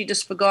claims she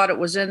just forgot it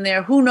was in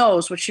there. Who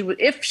knows what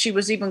if she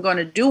was even going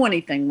to do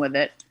anything with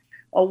it,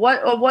 or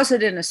what? Or was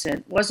it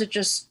innocent? Was it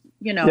just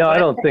No, I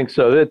don't think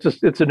so.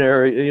 It's an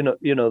area,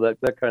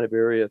 that kind of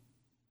area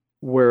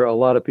where a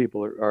lot of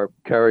people are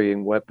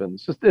carrying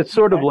weapons. It's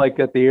sort of like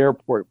at the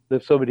airport.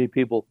 There's so many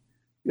people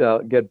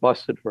get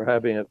busted for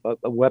having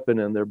a weapon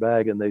in their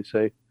bag, and they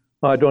say,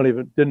 I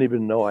didn't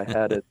even know I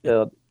had it.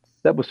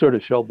 That was sort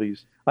of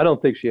Shelby's. I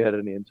don't think she had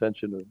any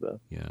intention of.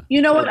 Yeah.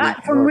 You know what?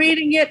 From Mark.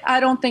 reading it, I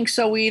don't think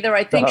so either.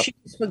 I think Uh-huh. she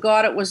just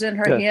forgot it was in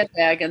her Yeah.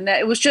 handbag, and that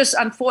it was just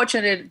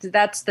unfortunate.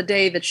 That's the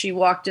day that she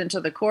walked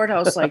into the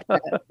courthouse like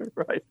that.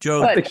 Right.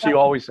 Joe, I think she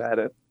always had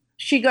it.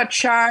 She got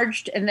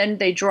charged, and then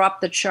they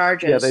dropped the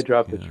charges. Yeah, they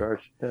dropped the Yeah.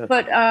 charge. Yeah.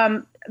 But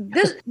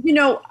this,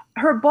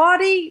 her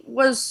body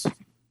was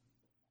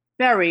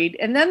buried,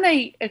 and then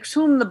they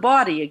exhumed the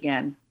body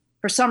again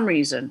for some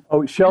reason.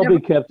 Oh,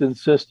 Shelby kept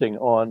insisting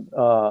on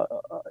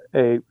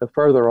a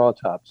further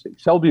autopsy.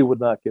 Shelby would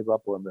not give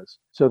up on this,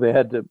 so they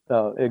had to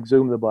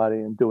exhume the body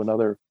and do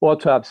another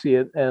autopsy.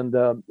 And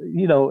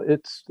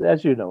it's,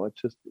 as you know,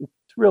 it's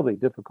really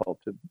difficult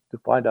to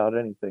find out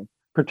anything,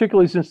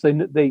 particularly since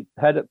they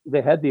had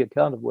the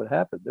account of what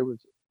happened. There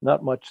was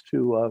not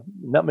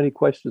many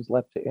questions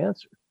left to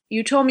answer.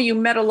 You told me you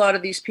met a lot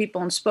of these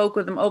people and spoke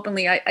with them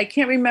openly. I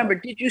can't remember.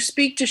 Did you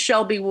speak to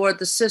Shelby Ward,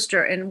 the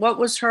sister, and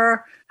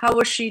how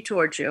was she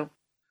towards you?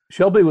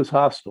 Shelby was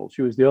hostile.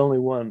 She was the only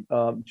one.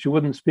 She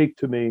wouldn't speak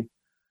to me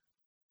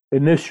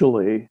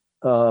initially,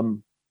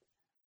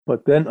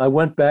 but then I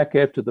went back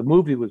after the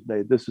movie was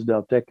made. This is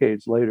now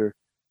decades later,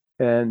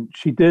 and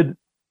she did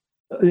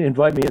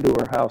invite me into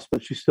her house,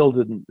 but she still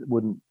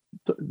wouldn't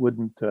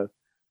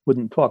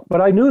talk. But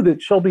I knew that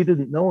Shelby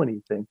didn't know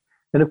anything,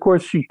 and of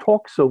course she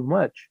talked so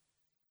much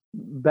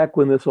back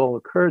when this all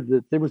occurred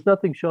that there was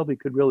nothing Shelby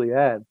could really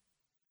add.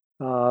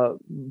 But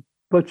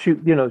she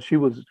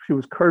was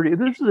courteous.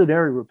 This is an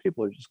area where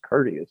people are just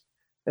courteous,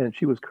 and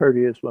she was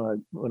courteous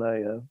when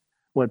I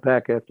went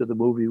back after the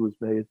movie was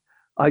made.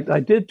 I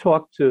did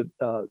talk to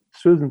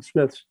Susan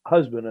Smith's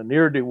husband, a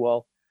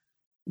ne'er-do-well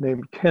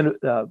named Kenneth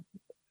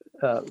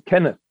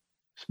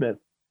Smith.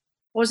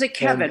 Was it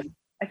Kevin?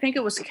 I think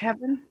it was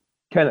Kevin.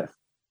 Kenneth.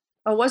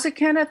 Oh, was it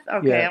Kenneth?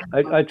 Okay. Yeah,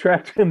 I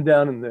tracked him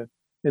down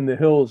in the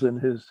hills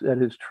at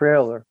his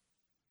trailer,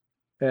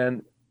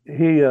 and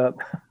he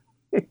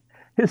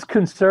his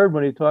concern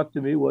when he talked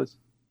to me was,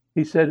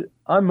 he said,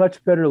 "I'm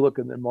much better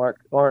looking than Mark,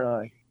 aren't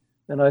I?"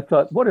 And I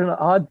thought, what an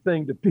odd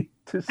thing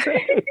to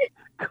say,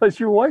 because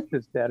your wife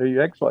is that, or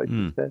your ex-wife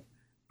is that.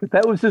 But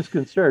that was his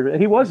concern.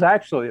 And he was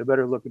actually a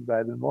better looking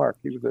guy than Mark.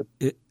 He was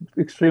an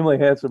extremely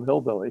handsome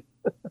hillbilly.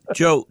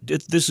 Joe,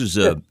 this is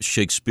a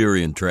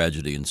Shakespearean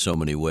tragedy in so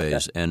many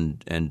ways. Yeah.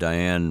 And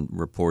Diane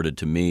reported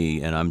to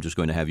me, and I'm just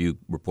going to have you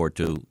report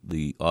to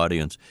the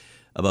audience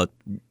about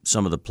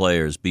some of the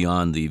players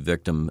beyond the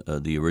victim,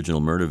 the original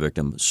murder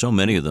victim. So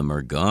many of them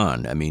are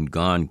gone. I mean,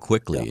 gone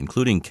quickly,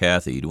 including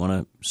Kathy. Do you want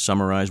to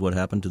summarize what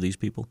happened to these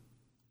people?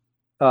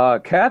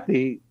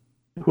 Kathy,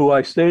 who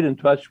I stayed in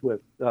touch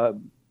with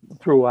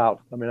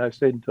throughout. I mean, I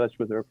stayed in touch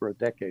with her for a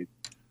decade.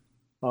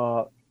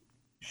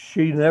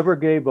 She never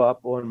gave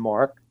up on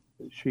Mark.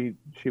 She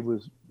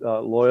was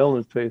loyal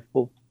and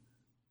faithful.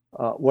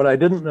 What I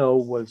didn't know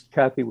was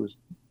Kathy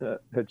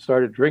had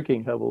started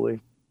drinking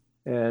heavily,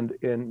 and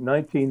in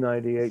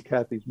 1998,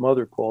 Kathy's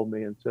mother called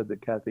me and said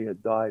that Kathy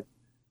had died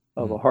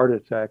of a heart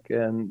attack,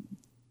 and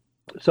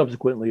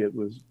subsequently it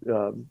was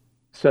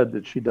said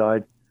that she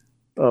died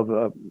of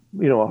a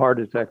heart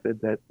attack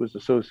that was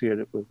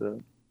associated with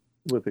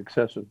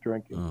excessive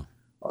drinking.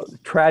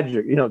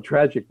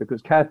 Tragic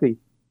because Kathy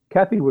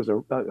was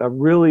a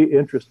really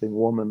interesting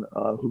woman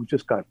who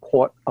just got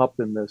caught up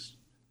in this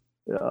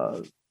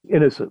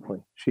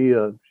innocently. She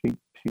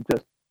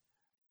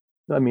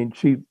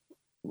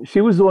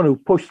was the one who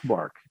pushed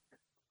Mark.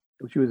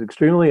 She was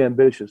extremely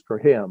ambitious for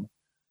him,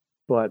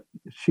 but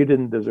she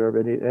didn't deserve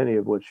any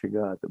of what she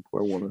got, the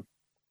poor woman.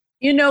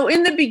 In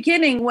the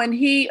beginning, when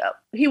he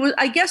was,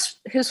 I guess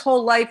his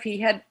whole life, he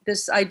had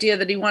this idea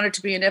that he wanted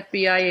to be an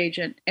FBI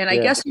agent. And I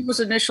guess he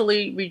was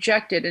initially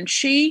rejected. And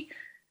she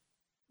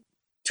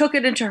took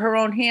it into her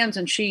own hands,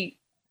 and she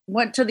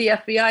went to the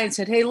FBI and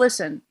said, "Hey,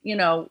 listen,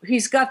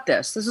 he's got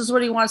this. This is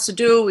what he wants to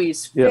do.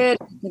 He's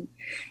fit."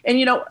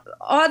 And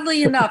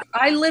oddly enough,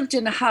 I lived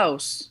in a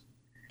house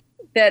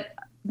that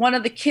one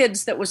of the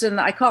kids that was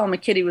I call him a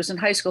kid, he was in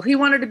high school. He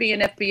wanted to be an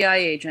FBI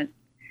agent.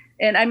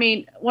 And I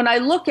mean, when I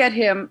look at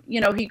him,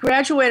 he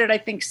graduated, I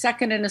think,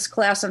 second in his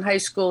class in high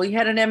school. He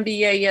had an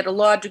MBA, he had a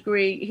law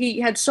degree.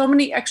 He had so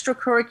many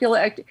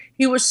extracurricular,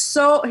 he was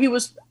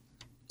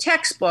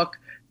textbook,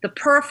 the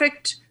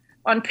perfect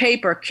on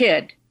paper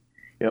kid.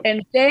 Yep.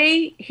 And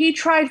he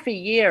tried for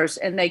years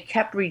and they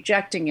kept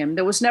rejecting him.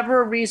 There was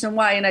never a reason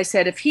why. And I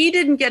said, if he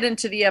didn't get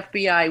into the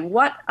FBI,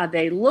 what are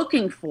they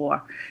looking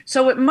for?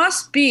 So it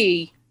must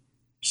be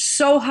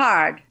so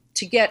hard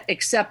to get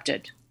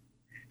accepted.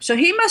 So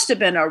he must have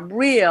been a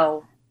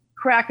real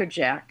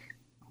crackerjack.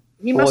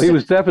 He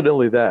was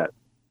definitely that.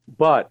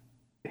 But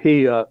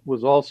he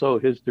was also,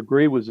 his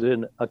degree was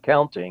in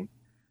accounting.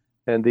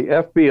 And the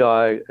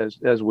FBI,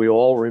 as we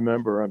all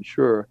remember, I'm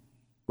sure,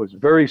 was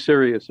very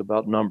serious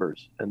about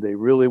numbers. And they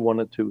really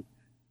wanted to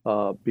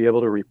be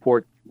able to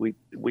report, we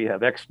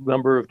have X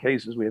number of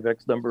cases, we have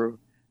X number of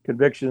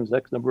convictions,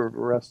 X number of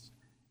arrests.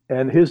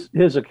 And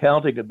his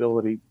accounting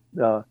ability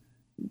opened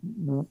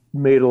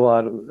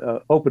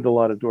a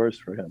lot of doors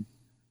for him.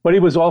 But he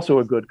was also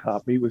a good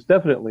cop. He was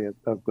definitely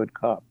a good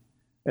cop.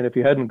 And if he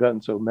hadn't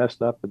gotten so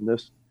messed up in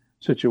this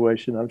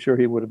situation, I'm sure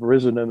he would have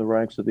risen in the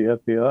ranks of the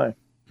FBI.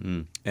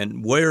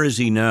 And where is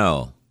he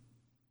now,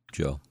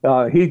 Joe?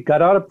 He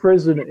got out of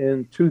prison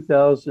in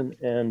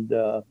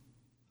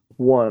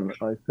 2001,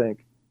 I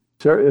think.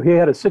 So he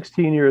had a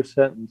 16-year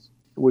sentence,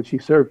 which he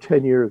served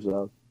 10 years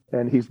of.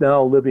 And he's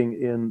now living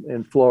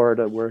in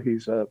Florida, where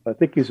I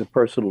think he's a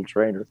personal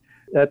trainer.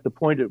 At the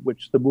point at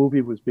which the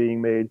movie was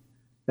being made,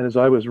 and as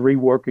I was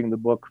reworking the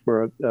book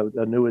for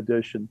a new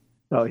edition,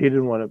 he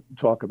didn't want to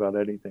talk about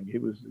anything.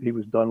 He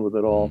was done with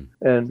it all.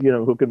 And,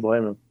 who can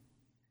blame him?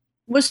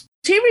 Was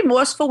he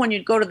remorseful when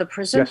you'd go to the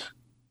prison? Yes.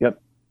 Yep.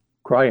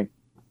 Crying.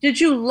 Did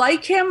you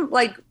like him,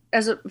 like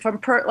as a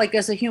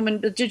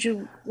human?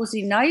 Was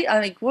he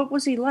nice? What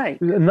was he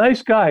like? A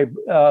nice guy.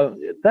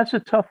 That's a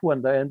tough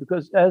one, Diane,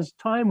 because as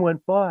time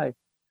went by,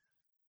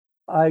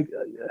 I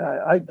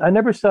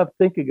never stopped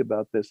thinking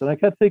about this, and I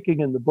kept thinking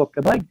in the book.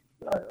 And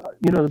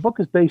the book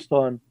is based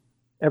on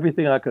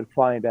everything I could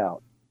find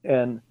out,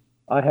 and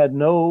I had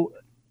no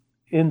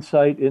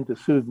insight into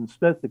Susan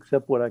Smith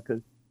except what I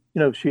could,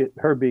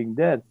 her being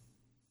dead,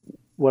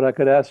 what I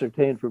could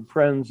ascertain from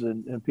friends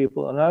and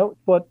people. And I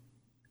thought,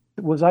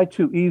 was I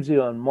too easy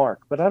on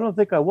Mark? But I don't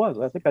think I was.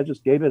 I think I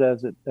just gave it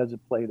as it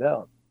played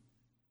out.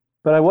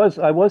 But I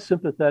was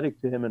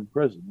sympathetic to him in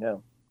prison. Yeah.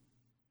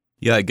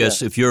 Yeah, I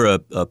guess if you're a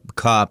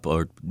cop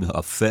or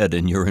a Fed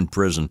and you're in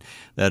prison,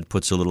 that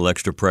puts a little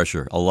extra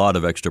pressure, a lot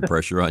of extra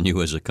pressure on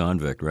you as a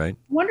convict, right? I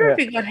wonder if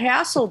he got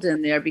hassled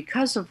in there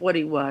because of what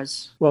he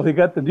was. Well, the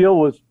deal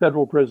was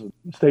federal prison.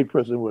 State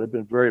prison would have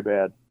been very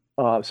bad.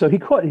 So he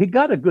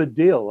got a good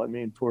deal. I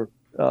mean, for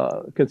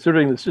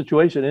considering the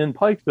situation in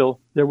Pikeville,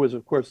 there was,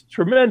 of course,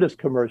 tremendous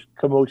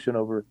commotion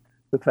over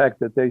the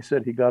fact that they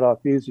said he got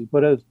off easy.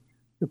 But as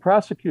the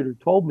prosecutor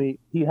told me,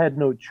 he had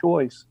no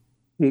choice.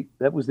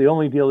 That was the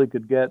only deal he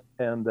could get,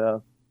 and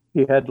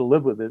he had to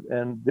live with it.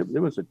 And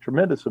there was a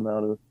tremendous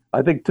amount of,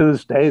 I think to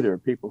this day, there are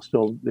people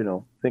still,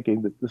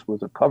 thinking that this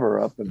was a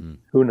cover-up and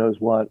who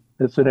knows what.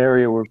 It's an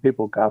area where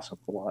people gossip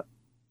a lot.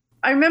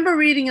 I remember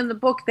reading in the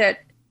book that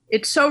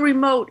it's so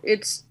remote,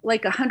 it's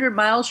like 100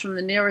 miles from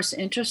the nearest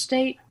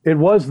interstate. It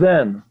was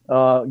then.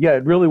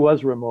 It really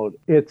was remote.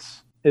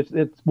 It's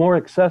more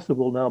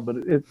accessible now, but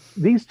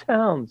these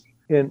towns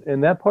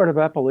in that part of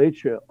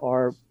Appalachia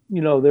are,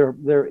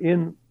 they're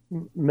in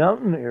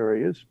mountain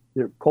areas,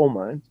 they're coal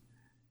mines,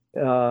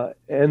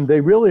 and they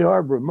really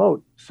are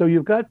remote. So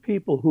you've got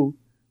people who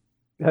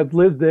have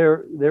lived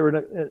there. They're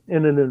in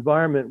an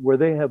environment where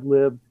they have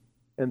lived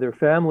and their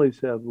families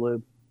have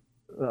lived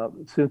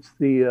since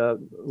the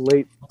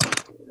late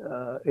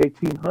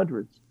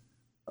 1800s.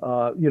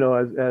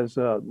 As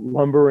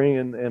lumbering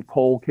and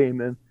coal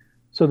came in.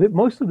 So that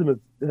most of them,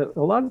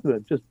 a lot of them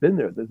have just been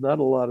there. There's not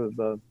a lot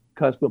of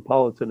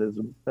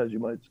cosmopolitanism, as you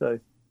might say.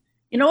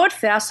 You know what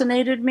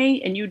fascinated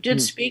me, and you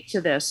did speak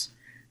to this.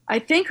 I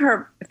think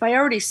if I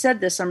already said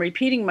this, I'm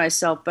repeating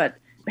myself, but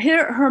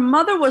her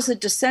mother was a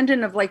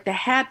descendant of like the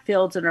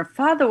Hatfields, and her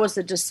father was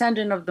a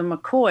descendant of the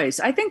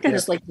McCoys. I think that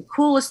is like the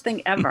coolest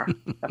thing ever.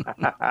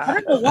 I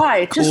don't know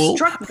why. It just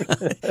struck me.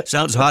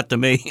 Sounds hot to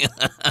me.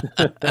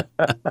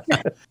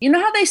 You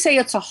know how they say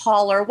it's a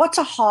holler? What's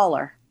a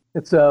holler?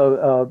 It's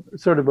a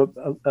sort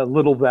of a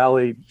little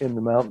valley in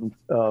the mountain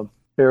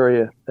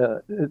area.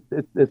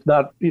 It's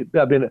not,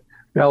 I mean,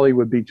 valley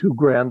would be too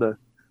grand a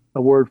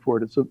word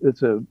for it.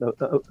 It's a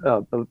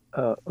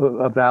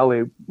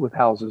valley with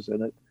houses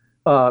in it,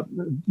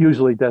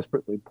 usually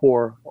desperately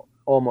poor,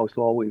 almost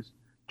always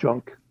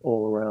junk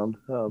all around.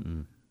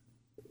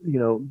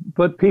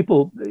 But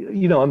people,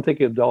 I'm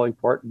thinking of Dolly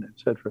Parton,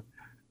 etc.,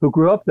 who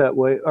grew up that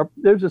way.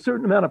 There's a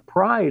certain amount of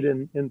pride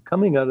in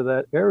coming out of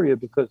that area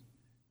because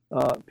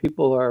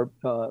people are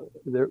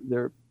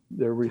they're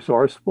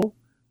resourceful,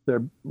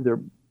 they're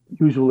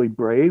usually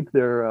brave,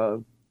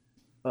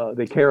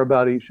 they care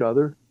about each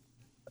other.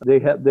 They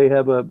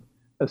have a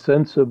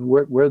sense of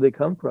where they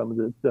come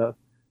from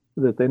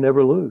that they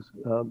never lose.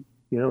 And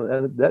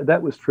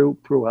that was true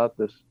throughout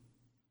this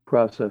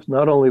process.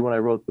 Not only when I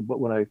wrote the book,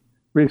 when I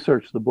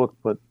researched the book,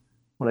 but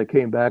when I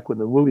came back when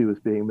the movie was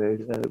being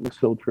made, and it was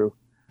still true.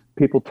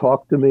 People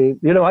talked to me.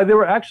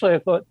 I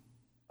thought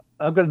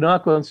I'm going to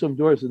knock on some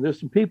doors, and there's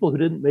some people who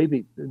didn't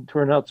maybe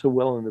turn out so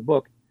well in the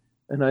book.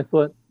 And I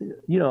thought,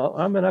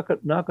 I'm not going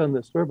to knock on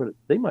this door, but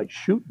they might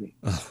shoot me.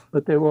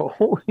 But they were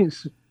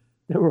always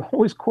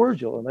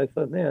cordial. And I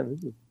thought, man,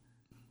 this is.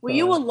 Were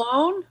you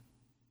alone?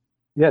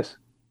 Yes.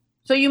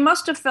 So you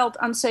must have felt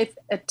unsafe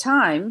at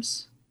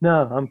times.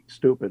 No, I'm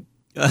stupid.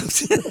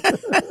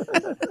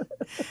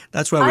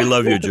 That's why we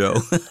love you, Joe.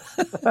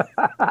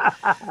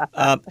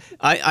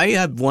 I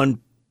have one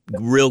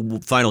real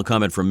final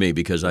comment from me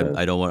because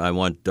I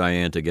want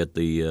Diane to get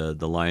the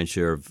lion's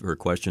share of her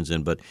questions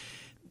in, but.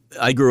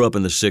 I grew up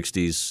in the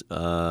 60s,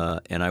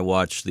 and I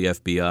watched the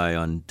FBI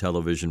on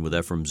television with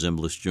Ephraim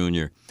Zimbalist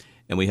Jr.,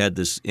 and we had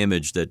this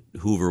image that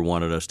Hoover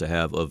wanted us to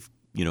have of,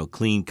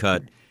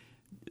 clean-cut,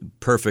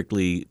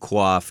 perfectly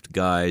coiffed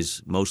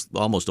guys,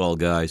 almost all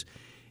guys,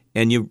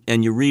 And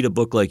you read a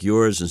book like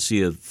yours and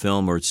see a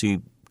film or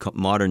see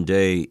modern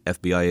day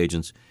FBI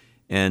agents,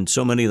 and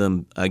so many of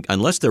them,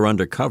 unless they're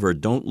undercover,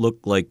 don't look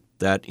like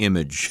that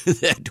image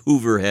that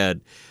Hoover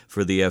had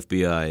for the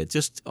FBI. It's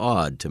just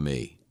odd to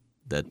me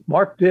that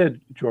Mark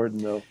did,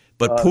 Jordan, though.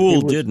 But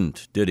Poole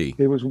didn't, did he?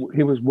 He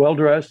was well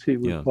dressed. He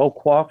was well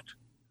coiffed.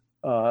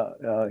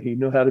 He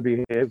knew how to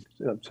behave.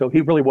 So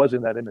he really was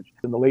in that image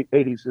in the late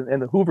 '80s,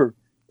 and the Hoover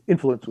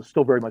influence was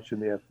still very much in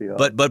the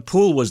FBI. But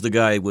Poole was the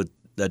guy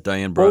that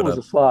Diane brought up. Poole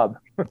was a slob,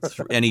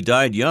 and he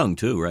died young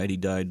too, right? He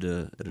died.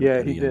 At he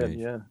a did. young age.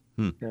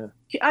 Yeah.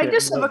 I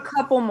just have a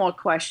couple more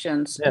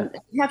questions. Yeah. And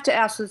you have to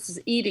ask, this is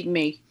eating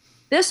me.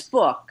 This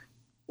book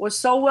was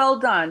so well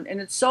done,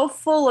 and it's so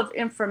full of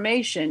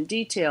information,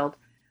 detailed.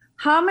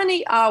 How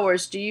many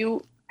hours do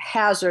you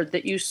hazard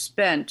that you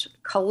spent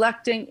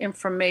collecting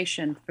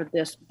information for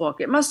this book?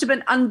 It must have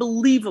been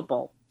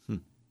unbelievable.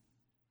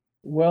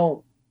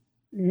 Well,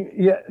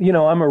 yeah,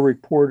 I'm a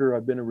reporter.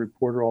 I've been a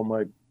reporter all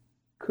my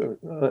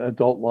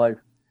adult life.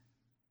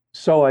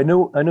 So I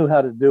knew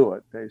how to do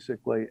it,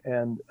 basically.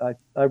 And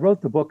I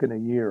wrote the book in a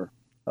year.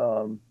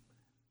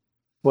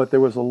 But there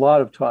was a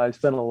lot of time. I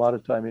spent a lot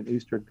of time in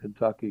Eastern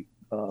Kentucky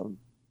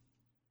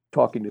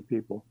talking to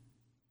people.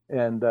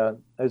 And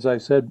as I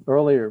said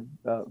earlier,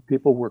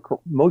 people were,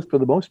 for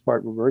the most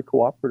part, were very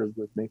cooperative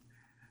with me.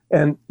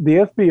 And the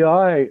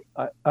FBI,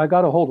 I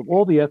got a hold of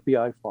all the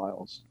FBI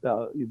files,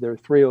 their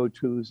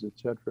 302s, et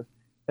cetera.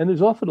 And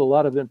there's often a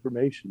lot of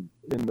information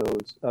in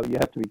those. You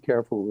have to be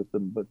careful with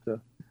them. But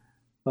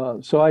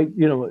so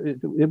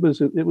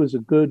it was a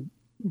good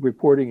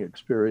reporting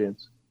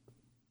experience,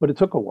 but it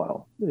took a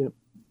while. Yeah.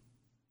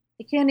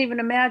 I can't even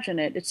imagine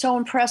it. It's so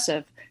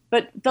impressive.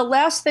 But the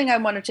last thing I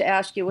wanted to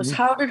ask you was,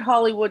 how did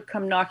Hollywood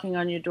come knocking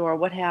on your door?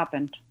 What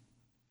happened?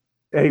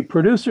 A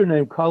producer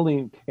named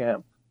Colleen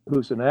Camp,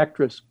 who's an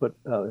actress, but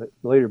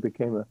later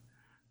became a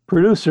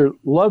producer,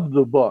 loved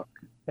the book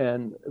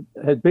and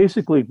had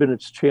basically been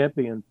its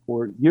champion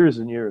for years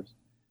and years.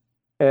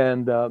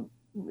 And the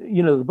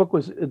book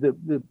was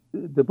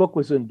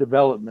in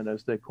development,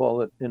 as they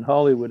call it, in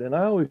Hollywood. And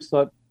I always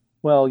thought,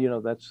 well,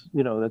 that's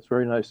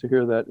very nice to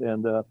hear that,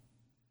 and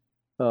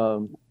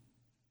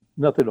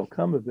nothing will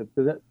come of it.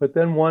 But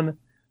then one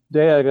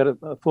day I got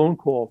a phone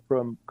call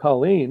from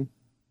Colleen,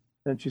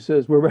 and she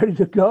says, "We're ready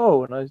to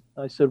go." And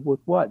I said, "With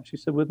what?" She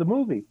said, "With the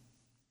movie."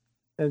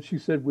 And she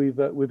said,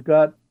 "We've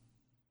got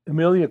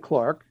Emilia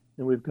Clarke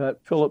and we've got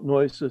Philip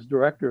Noyce as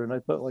director." And I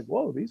thought, like,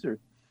 whoa, these are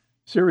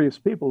serious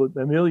people.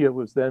 Emilia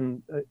was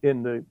then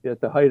at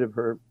the height of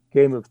her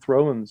Game of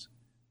Thrones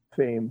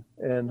fame,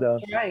 and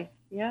right,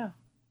 yeah.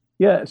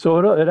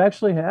 So it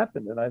actually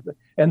happened,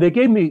 and they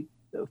gave me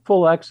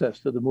full access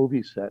to the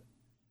movie set.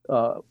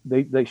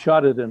 They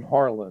shot it in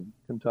Harlan,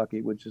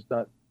 Kentucky, which is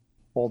not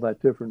all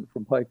that different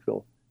from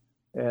Pikeville,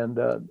 and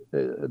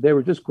they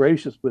were just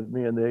gracious with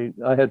me, and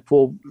I had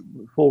full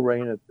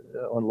reign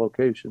on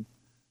location.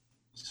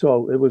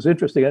 So it was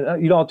interesting,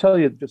 and I'll tell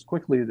you just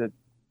quickly that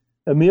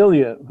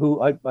Emilia,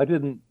 who I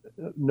didn't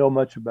know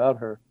much about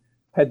her,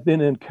 had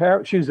been in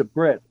character. She's a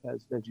Brit,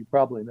 as you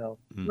probably know.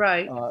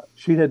 Right.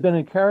 She had been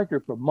in character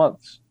for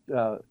months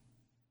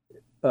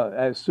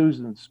as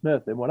Susan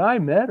Smith, and when I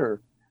met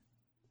her,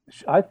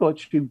 I thought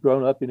she'd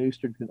grown up in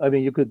Eastern. I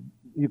mean, you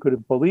could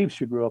have believed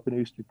she grew up in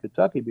Eastern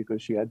Kentucky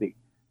because she had the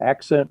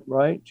accent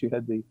right. She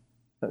had the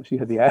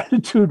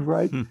attitude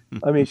right.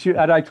 I mean,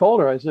 and I told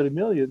her, I said,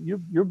 "Emilia,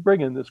 you're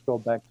bringing this girl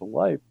back to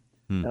life,"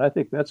 and I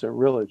think that's a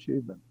real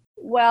achievement.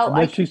 Well, and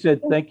then she said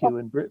thank you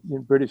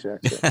in British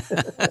accent.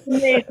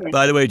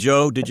 By the way,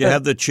 Joe, did you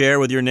have the chair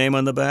with your name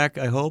on the back,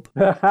 I hope?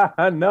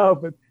 No,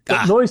 but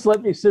Noyce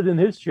let me sit in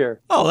his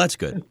chair. Oh, that's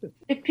good.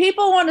 If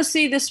people want to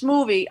see this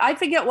movie, I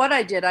forget what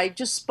I did. I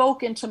just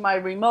spoke into my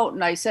remote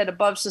and I said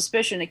Above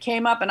Suspicion. It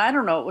came up and I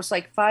don't know, it was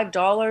like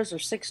 $5 or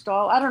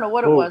 $6. I don't know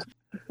what it was.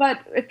 But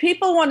if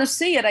people want to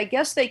see it, I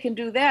guess they can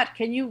do that.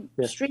 Can you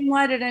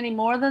streamline it any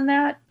more than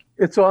that?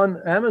 It's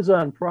on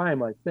Amazon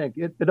Prime, I think.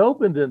 It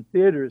opened in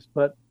theaters,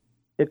 but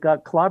it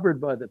got clobbered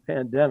by the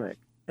pandemic,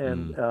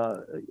 and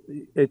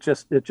it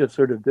just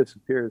sort of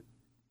disappeared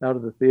out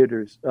of the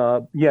theaters.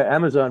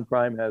 Amazon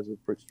Prime has it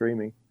for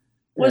streaming.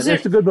 It's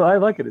a good movie. I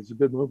like it. It's a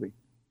good movie.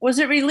 Was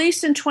it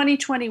released in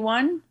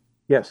 2021?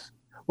 Yes.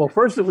 Well,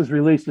 first it was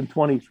released in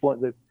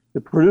 2020.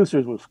 The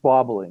producers were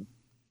squabbling,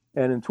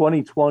 and in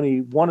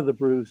 2020, one of the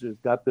producers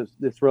got this.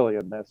 It's really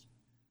a mess.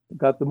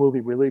 Got the movie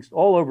released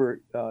all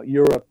over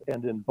Europe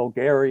and in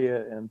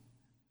Bulgaria and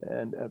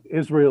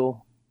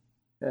Israel.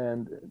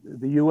 And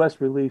the U.S.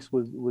 release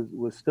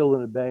was still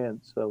in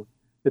abeyance, so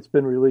it's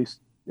been released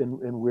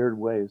in weird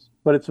ways,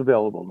 but it's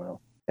available now.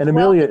 And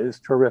Emilia is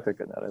terrific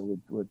in that. I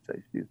would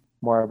say she's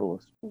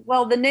marvelous.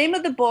 Well, the name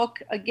of the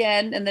book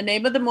again, and the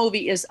name of the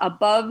movie is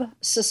Above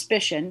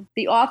Suspicion.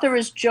 The author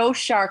is Joe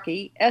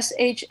Sharkey,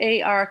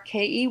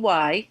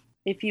 Sharkey.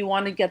 If you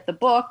want to get the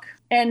book,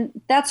 and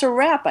that's a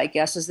wrap, I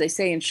guess, as they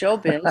say in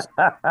showbiz.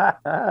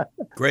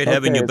 Great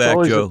having you back,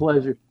 Joe. Joe. A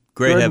pleasure.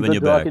 Great having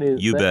you back.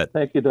 You bet.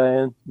 Thank you,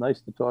 Diane. Nice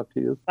to talk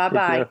to you.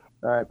 Bye-bye.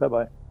 All right,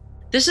 bye-bye.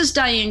 This is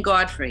Diane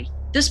Godfrey.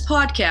 This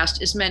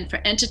podcast is meant for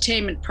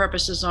entertainment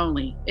purposes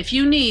only. If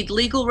you need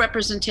legal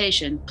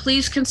representation,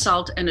 please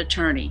consult an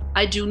attorney.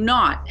 I do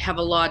not have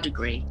a law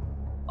degree.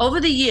 Over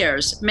the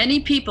years, many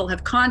people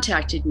have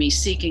contacted me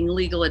seeking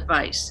legal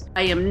advice.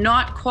 I am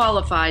not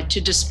qualified to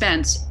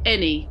dispense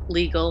any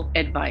legal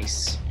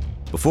advice.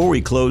 Before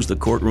we close the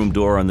courtroom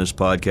door on this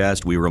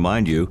podcast, we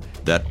remind you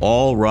that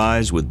All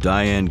Rise with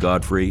Diane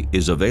Godfrey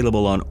is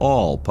available on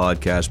all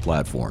podcast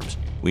platforms.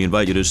 We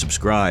invite you to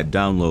subscribe,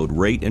 download,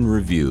 rate, and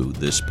review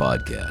this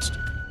podcast.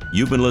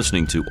 You've been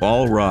listening to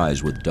All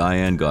Rise with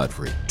Diane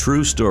Godfrey.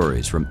 True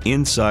stories from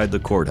inside the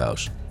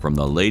courthouse, from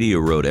the lady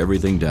who wrote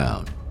everything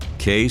down.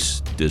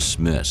 Case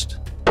dismissed.